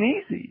wasn't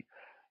easy.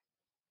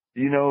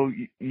 You know,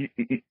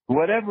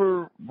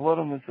 whatever Blood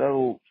on the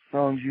Saddle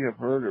songs you have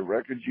heard or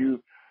records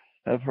you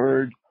have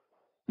heard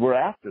were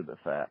after the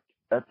fact.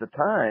 At the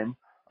time,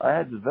 I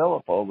had to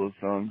develop all those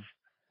songs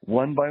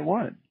one by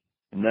one.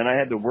 And then I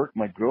had to work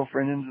my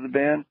girlfriend into the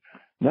band.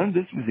 None of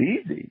this was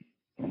easy,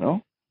 you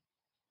know?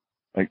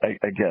 I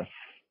guess.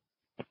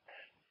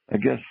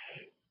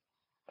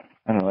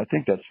 I don't know, I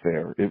think that's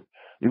fair. It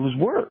was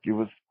work.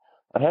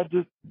 I had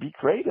to be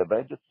creative. I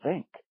had to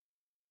think.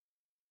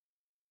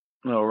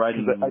 Well,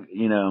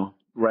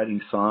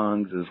 writing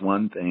songs is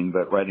one thing,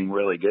 but writing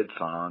really good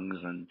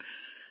songs and,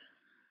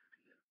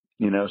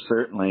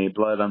 certainly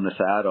Blood on the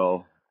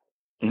Saddle,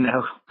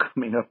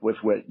 coming up with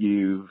what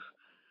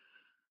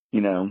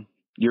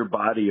your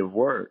body of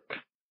work,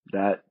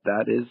 that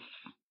is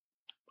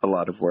a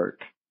lot of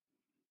work.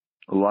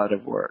 A lot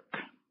of work.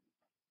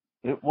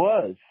 It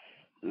was.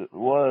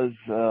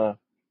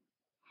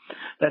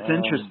 That's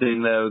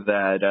interesting, though,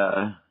 that,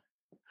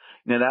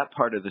 that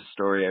part of the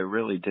story I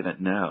really didn't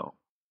know.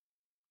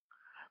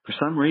 For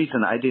some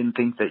reason, I didn't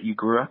think that you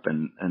grew up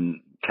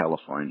in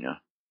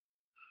California.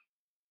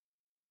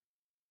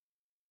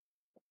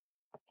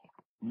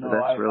 No, so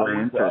that's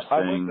really interesting. I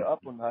went to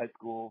Upland High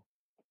School.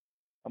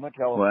 I'm a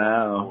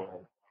California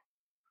boy.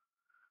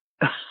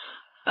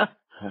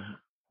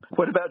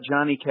 What about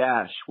Johnny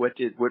Cash? What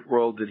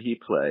role did he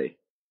play?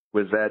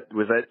 Was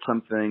that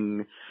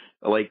something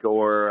like,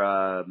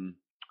 or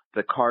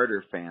the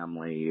Carter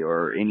family,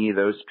 or any of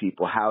those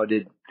people?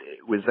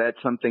 Was that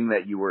something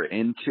that you were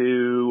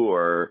into,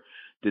 or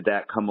did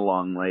that come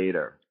along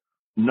later?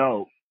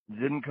 No,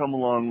 didn't come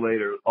along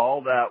later.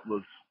 All that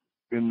was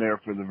in there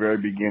from the very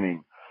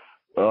beginning.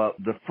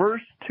 The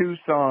first two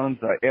songs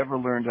I ever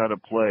learned how to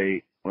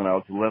play when I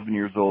was 11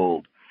 years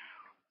old,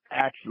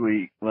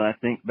 actually, when I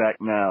think back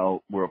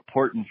now, were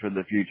important for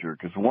the future,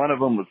 because one of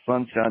them was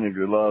Sunshine of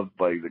Your Love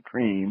by The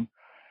Cream,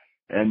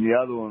 and the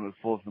other one was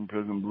Folsom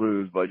Prison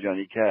Blues by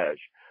Johnny Cash.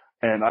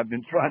 And I've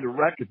been trying to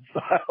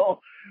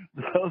reconcile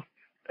those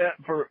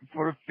for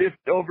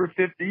over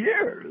 50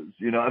 years.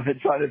 I've been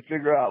trying to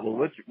figure out,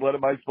 well, what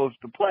am I supposed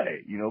to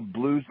play?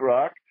 Blues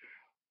rock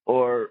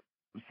or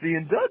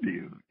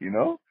C&W,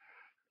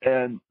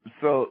 And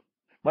so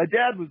my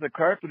dad was a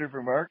carpenter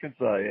from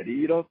Arkansas, Eddie.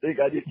 You don't think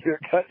I didn't hear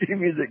country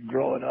music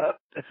growing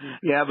up?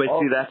 Yeah, but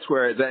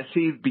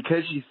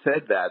because you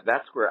said that,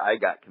 that's where I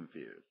got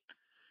confused.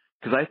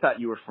 Because I thought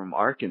you were from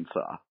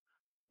Arkansas.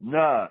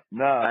 No.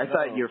 I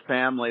thought your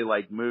family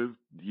moved,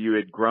 you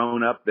had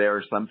grown up there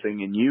or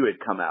something, and you had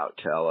come out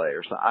to LA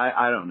or something.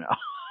 I don't know.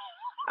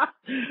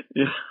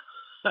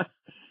 Yeah.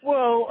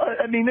 Well,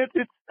 I mean,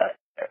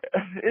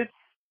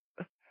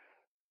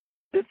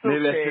 it's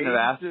maybe okay. I shouldn't have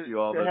asked you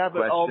all those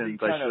questions.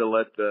 I should have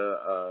let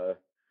the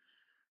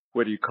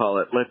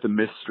let the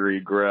mystery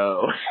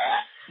grow.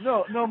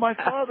 No, my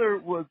father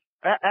was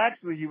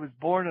actually, he was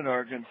born in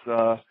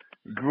Arkansas,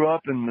 grew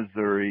up in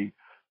Missouri,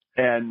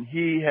 and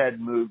he had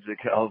moved to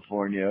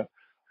California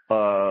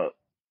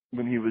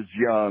when he was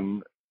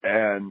young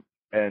and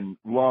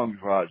long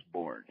before I was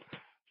born.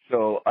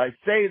 So I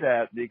say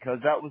that because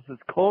that was his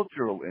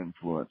cultural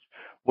influence,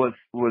 was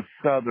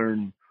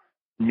Southern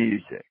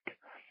music.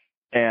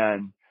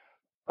 And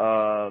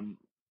when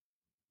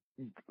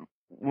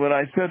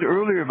I said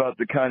earlier about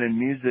the kind of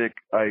music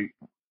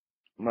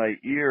my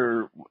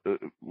ear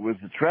was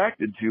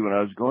attracted to when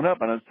I was growing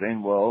up, and I was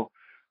saying, well,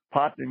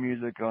 popular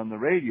music on the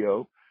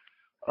radio,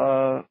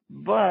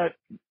 but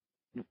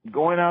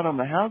going out on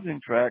the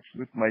housing tracks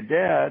with my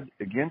dad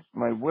against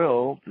my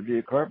will to be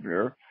a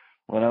carpenter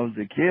when I was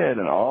a kid,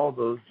 and all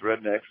those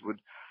rednecks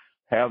would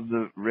have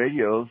the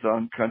radios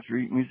on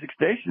country music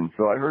stations.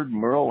 So I heard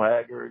Merle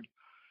Haggard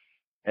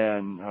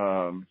and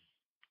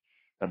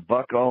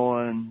Buck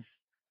Owens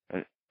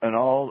and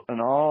all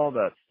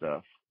that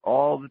stuff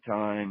all the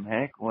time.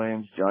 Hank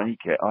Williams, Johnny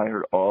Cash, I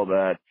heard all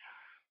that.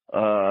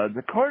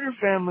 The Carter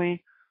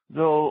family,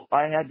 though,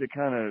 I had to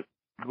kind of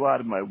go out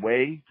of my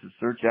way to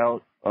search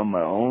out on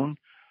my own.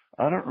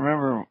 I don't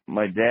remember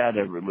my dad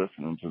ever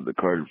listening to the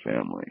Carter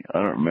family. I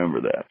don't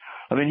remember that.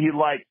 I mean, he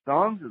liked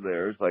songs of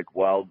theirs like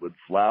Wildwood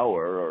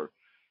Flower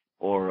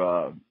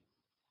or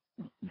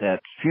that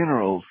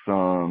funeral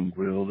song,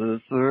 Will the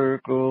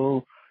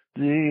Circle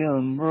be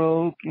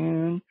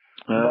Unbroken?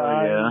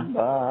 By and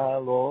by,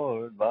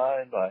 Lord,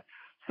 by and by.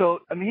 So,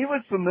 I mean, he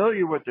was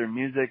familiar with their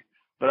music,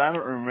 but I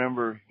don't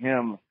remember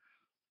him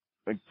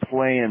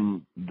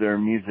playing their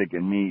music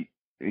and me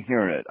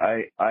hearing it.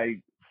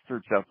 I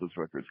searched out those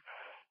records.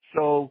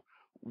 So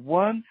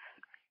once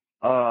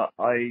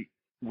I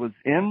was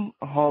in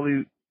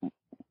Hollywood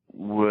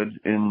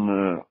in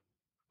the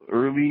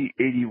early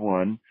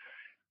 81,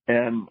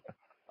 and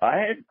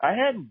I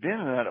hadn't been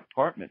in that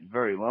apartment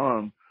very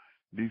long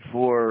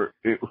before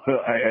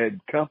I had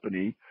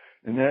company,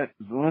 and that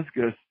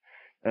Zelenskis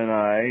and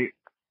I,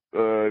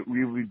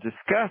 we would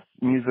discuss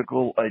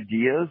musical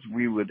ideas.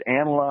 We would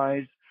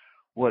analyze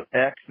what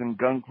X and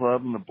Gun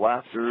Club and the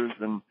Blasters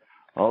and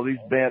all these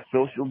bands,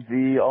 Social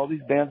D, all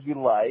these bands we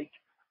liked,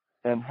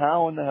 and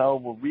how in the hell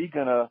were we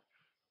gonna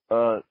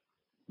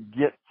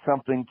get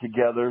something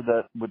together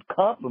that would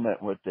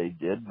complement what they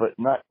did, but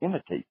not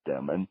imitate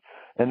them. And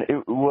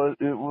it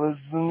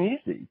wasn't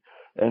easy.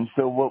 And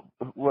so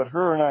what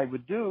her and I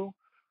would do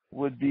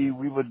would be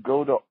we would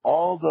go to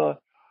all the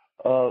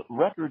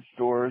record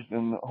stores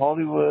in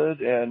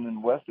Hollywood and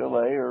in West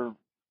LA or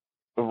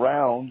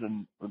around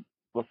in the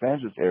Los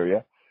Angeles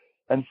area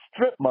and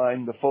strip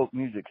mine the folk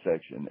music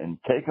section and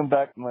take them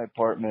back to my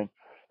apartment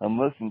and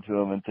listen to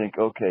them and think,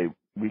 okay,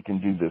 we can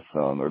do this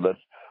song, or let's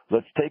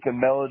take a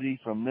melody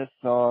from this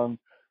song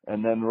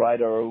and then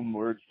write our own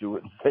words to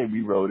it and say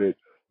we wrote it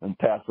and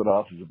pass it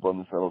off as a Blood on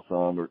the Saddle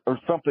song or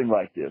something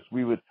like this.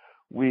 And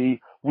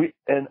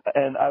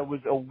I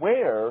was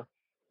aware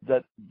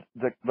that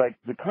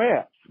the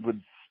Cramps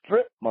would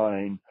strip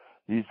mine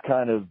these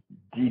kind of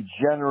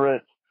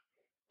degenerate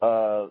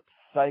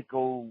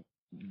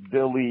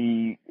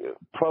psychobilly,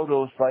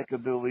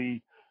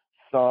 proto-psychobilly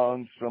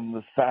songs from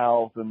the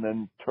South and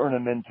then turn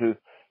them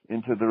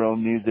into their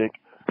own music.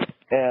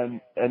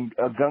 And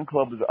Gun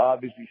Club was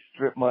obviously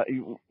strip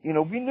mine. You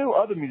know, we knew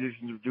other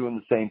musicians were doing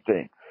the same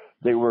thing.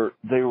 They were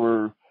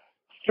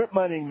strip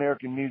mining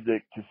American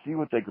music to see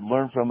what they could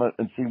learn from it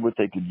and see what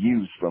they could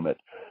use from it.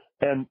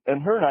 And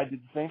her and I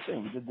did the same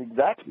thing. We did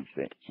exactly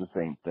the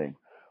same thing.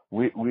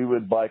 We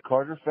would buy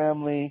Carter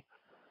Family,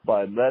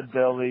 buy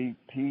Leadbelly,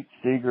 Pete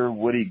Seeger,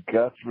 Woody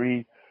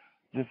Guthrie,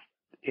 just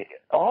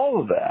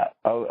all of that.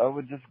 I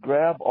would just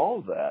grab all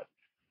of that,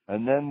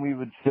 and then we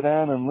would sit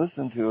down and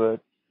listen to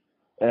it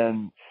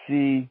and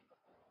see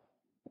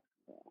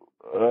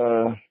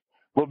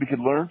what we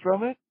could learn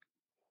from it,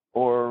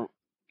 or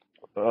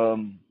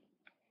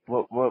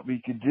what we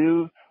could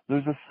do.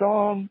 There's a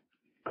song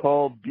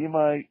called "Be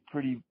My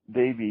Pretty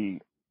Baby"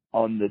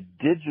 on the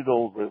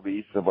digital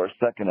release of our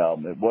second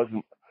album. It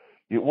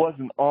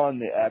wasn't on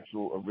the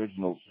actual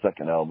original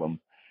second album,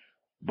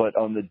 but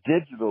on the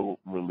digital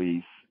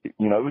release,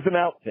 you know, it was an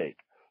outtake.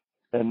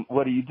 And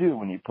what do you do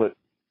when you put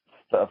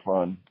stuff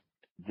on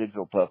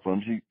digital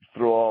platforms? You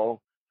throw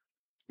all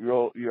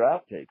your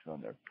outtakes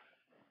on there.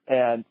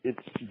 And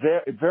it's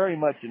very, very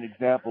much an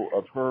example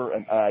of her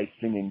and I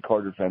singing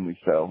Carter Family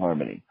style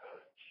harmony.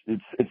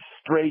 It's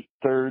straight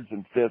thirds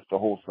and fifths, the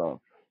whole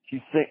song.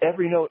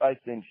 Every note I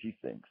sing, she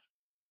sings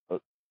a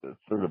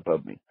third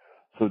above me.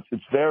 So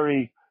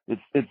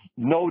it's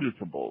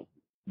noticeable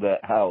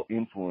that how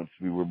influenced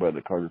we were by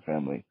the Carter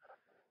Family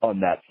on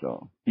that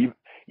song.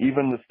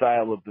 Even the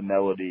style of the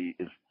melody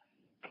is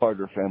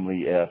Carter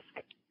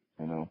Family-esque,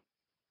 you know.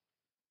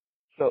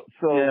 So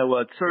yeah, well,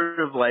 it's sort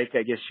of like,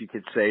 I guess you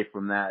could say,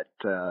 from that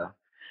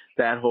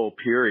whole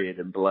period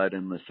in Blood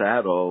in the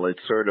Saddle,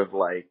 it's sort of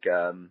like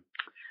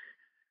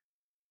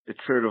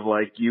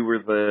you were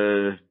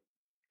the,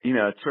 you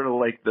know, it's sort of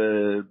like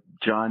the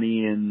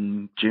Johnny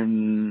and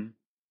Jim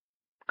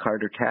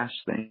Carter Cash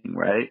thing,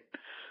 right?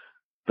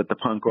 But the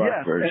punk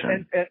rock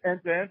version.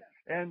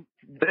 And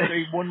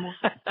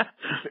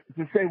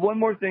to say one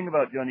more thing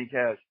about Johnny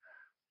Cash,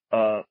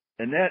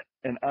 Annette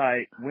and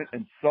I went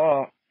and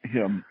saw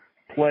him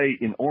play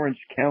in Orange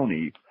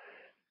County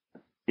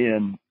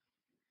in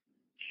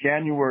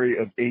January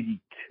of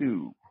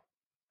 '82,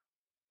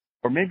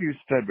 or maybe it was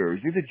February.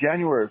 It was either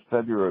January or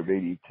February of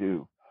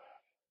 '82,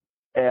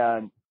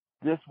 and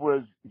this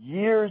was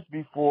years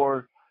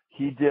before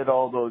he did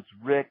all those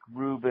Rick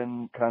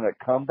Rubin kind of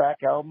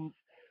comeback albums.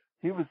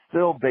 He was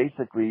still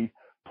basically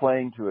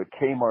playing to a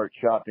Kmart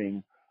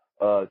shopping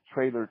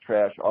trailer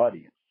trash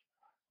audience.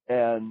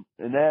 And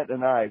Annette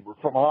and I were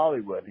from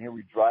Hollywood, and here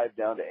we drive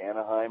down to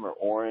Anaheim or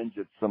Orange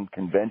at some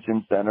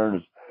convention center, and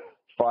there's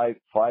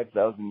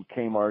 5,000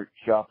 Kmart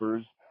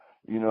shoppers,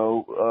 you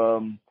know.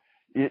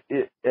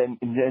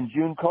 And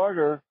June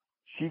Carter,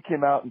 she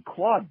came out and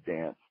clog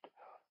danced,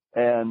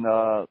 and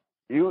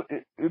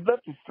it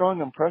left a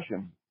strong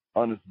impression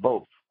on us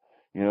both,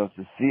 you know,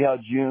 to see how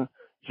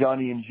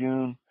Johnny and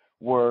June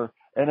were.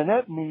 And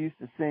Annette and me used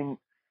to sing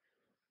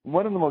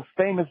one of the most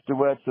famous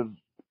duets of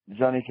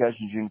Johnny Cash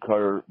and June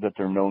Carter that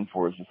they're known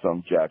for is the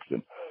song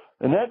Jackson.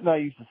 Annette and I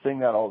used to sing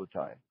that all the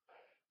time.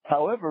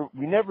 However,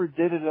 we never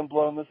did it in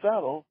Blood on the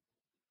Saddle.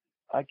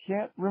 I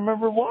can't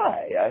remember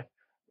why.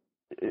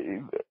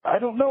 I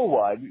don't know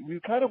why. We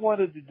kind of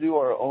wanted to do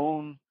our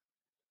own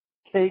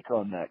take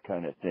on that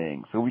kind of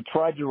thing. So we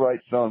tried to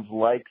write songs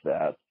like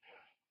that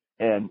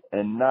and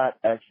not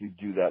actually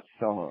do that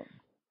song.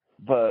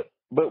 But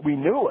we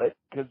knew it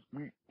because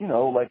we, you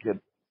know, like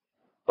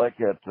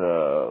at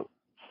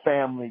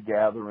family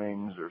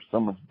gatherings or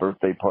someone's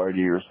birthday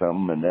party or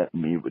something, Annette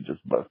and me would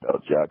just bust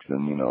out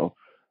Jackson, you know.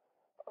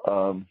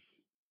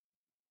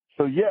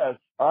 So yes,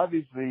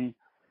 obviously,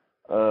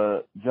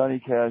 Johnny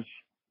Cash,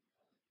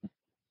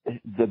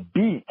 the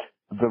beat,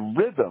 the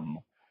rhythm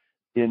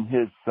in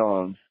his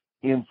songs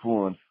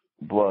influenced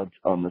Blood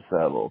on the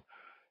Saddle.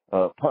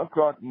 Punk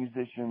rock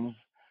musicians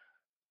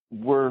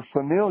were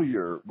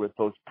familiar with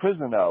those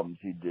prison albums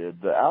he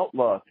did, the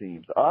outlaw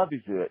themes,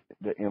 obviously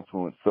that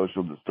influenced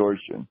Social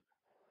Distortion.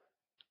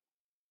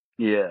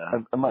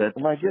 Yeah. Am I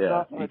getting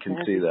off on you a can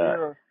tangent see that.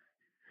 here,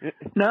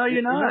 No,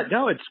 you're not.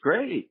 No, it's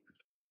great.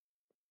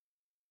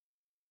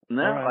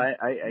 No, right.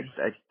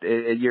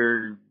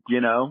 you're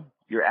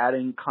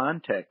adding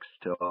context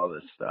to all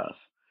this stuff.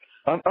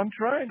 I'm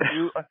trying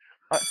to.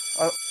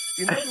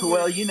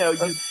 Well,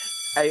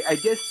 I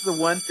guess the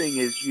one thing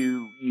is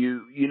you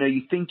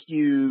think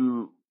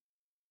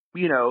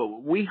we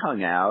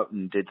hung out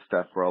and did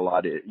stuff for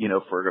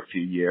for a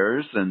few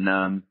years,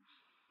 and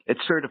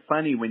it's sort of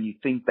funny when you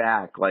think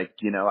back, like,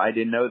 I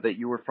didn't know that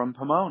you were from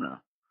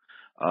Pomona.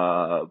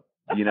 I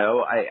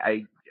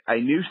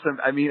knew some.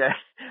 I mean,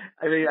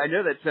 I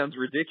know that sounds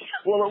ridiculous.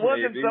 Well, it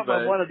wasn't maybe, something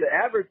I wanted to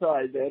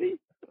advertise, Eddie.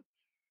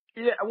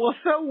 Yeah, well,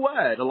 so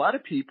what? A lot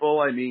of people.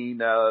 I mean,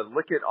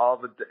 look at all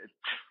the.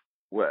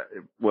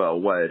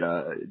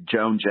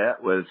 Joan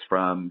Jett was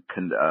from,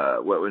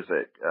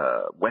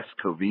 West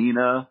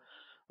Covina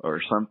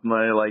or something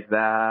like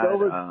that. So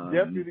was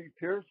Deputy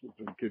Pearson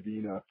from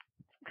Covina.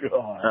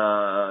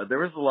 God. There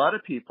was a lot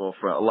of people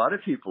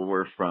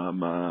were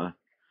from, out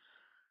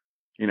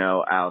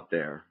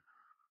there.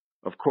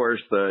 Of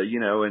course,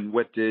 and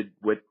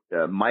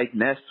Mike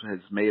Ness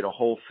has made a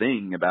whole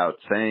thing about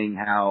saying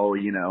how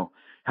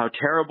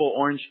terrible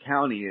Orange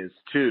County is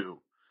too.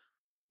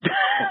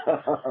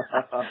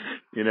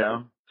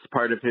 It's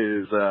part of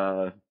his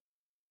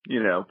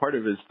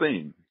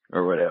thing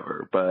or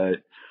whatever,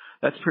 but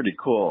that's pretty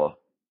cool.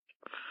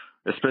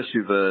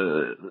 Especially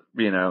the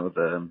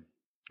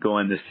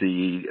going to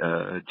see,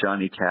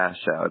 Johnny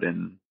Cash out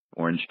in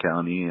Orange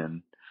County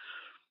and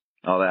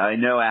all that. I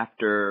know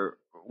after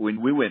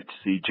when we went to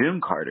see June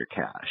Carter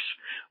Cash,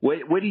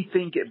 what do you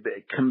think,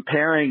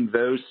 comparing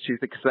those two things?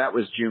 Because that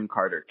was June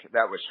Carter,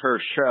 that was her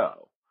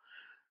show.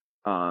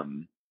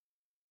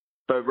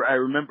 But I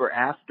remember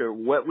after,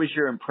 what was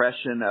your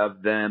impression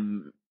of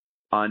them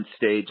on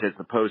stage as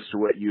opposed to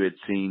what you had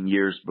seen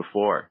years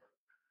before?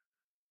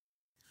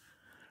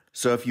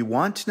 So if you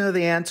want to know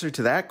the answer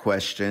to that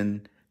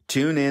question,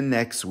 tune in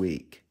next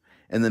week.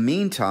 In the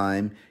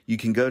meantime, you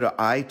can go to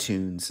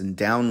iTunes and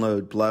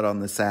download Blood on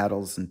the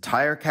Saddle's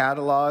entire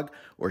catalog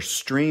or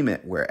stream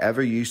it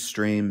wherever you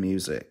stream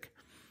music.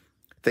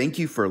 Thank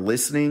you for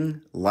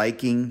listening,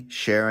 liking,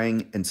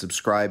 sharing, and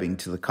subscribing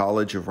to the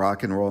College of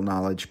Rock and Roll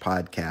Knowledge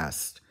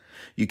podcast.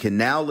 You can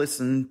now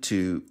listen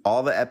to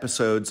all the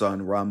episodes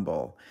on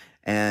Rumble,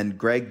 and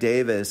Greg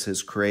Davis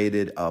has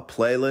created a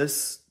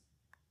playlist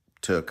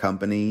to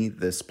accompany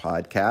this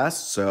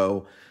podcast.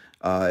 So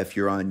if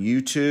you're on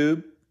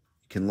YouTube,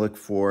 you can look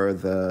for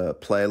the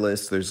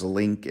playlist. There's a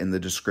link in the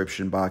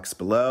description box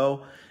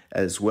below.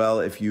 As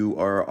well, if you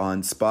are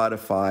on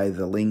Spotify,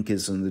 the link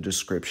is in the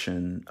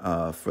description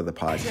for the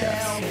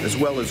podcast, as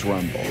well as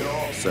Rumble.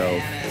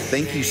 So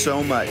thank you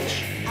so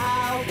much.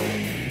 I'll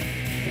be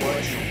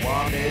what you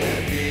want me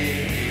to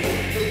be.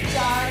 The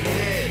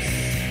darkness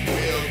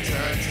will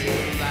turn to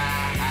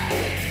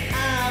light.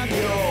 I'm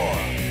your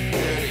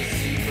dirty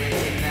secret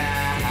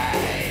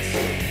tonight.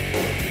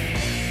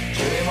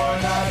 Dream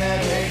or not,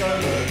 and take a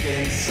look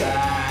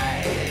inside.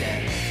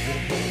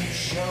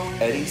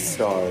 Eddie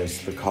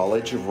Stars, the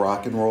College of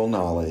Rock and Roll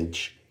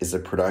Knowledge, is a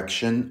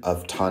production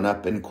of Ton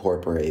Up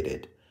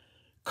Incorporated.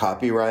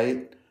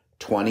 Copyright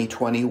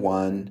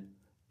 2021,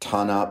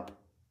 Ton Up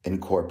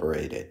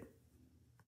Incorporated.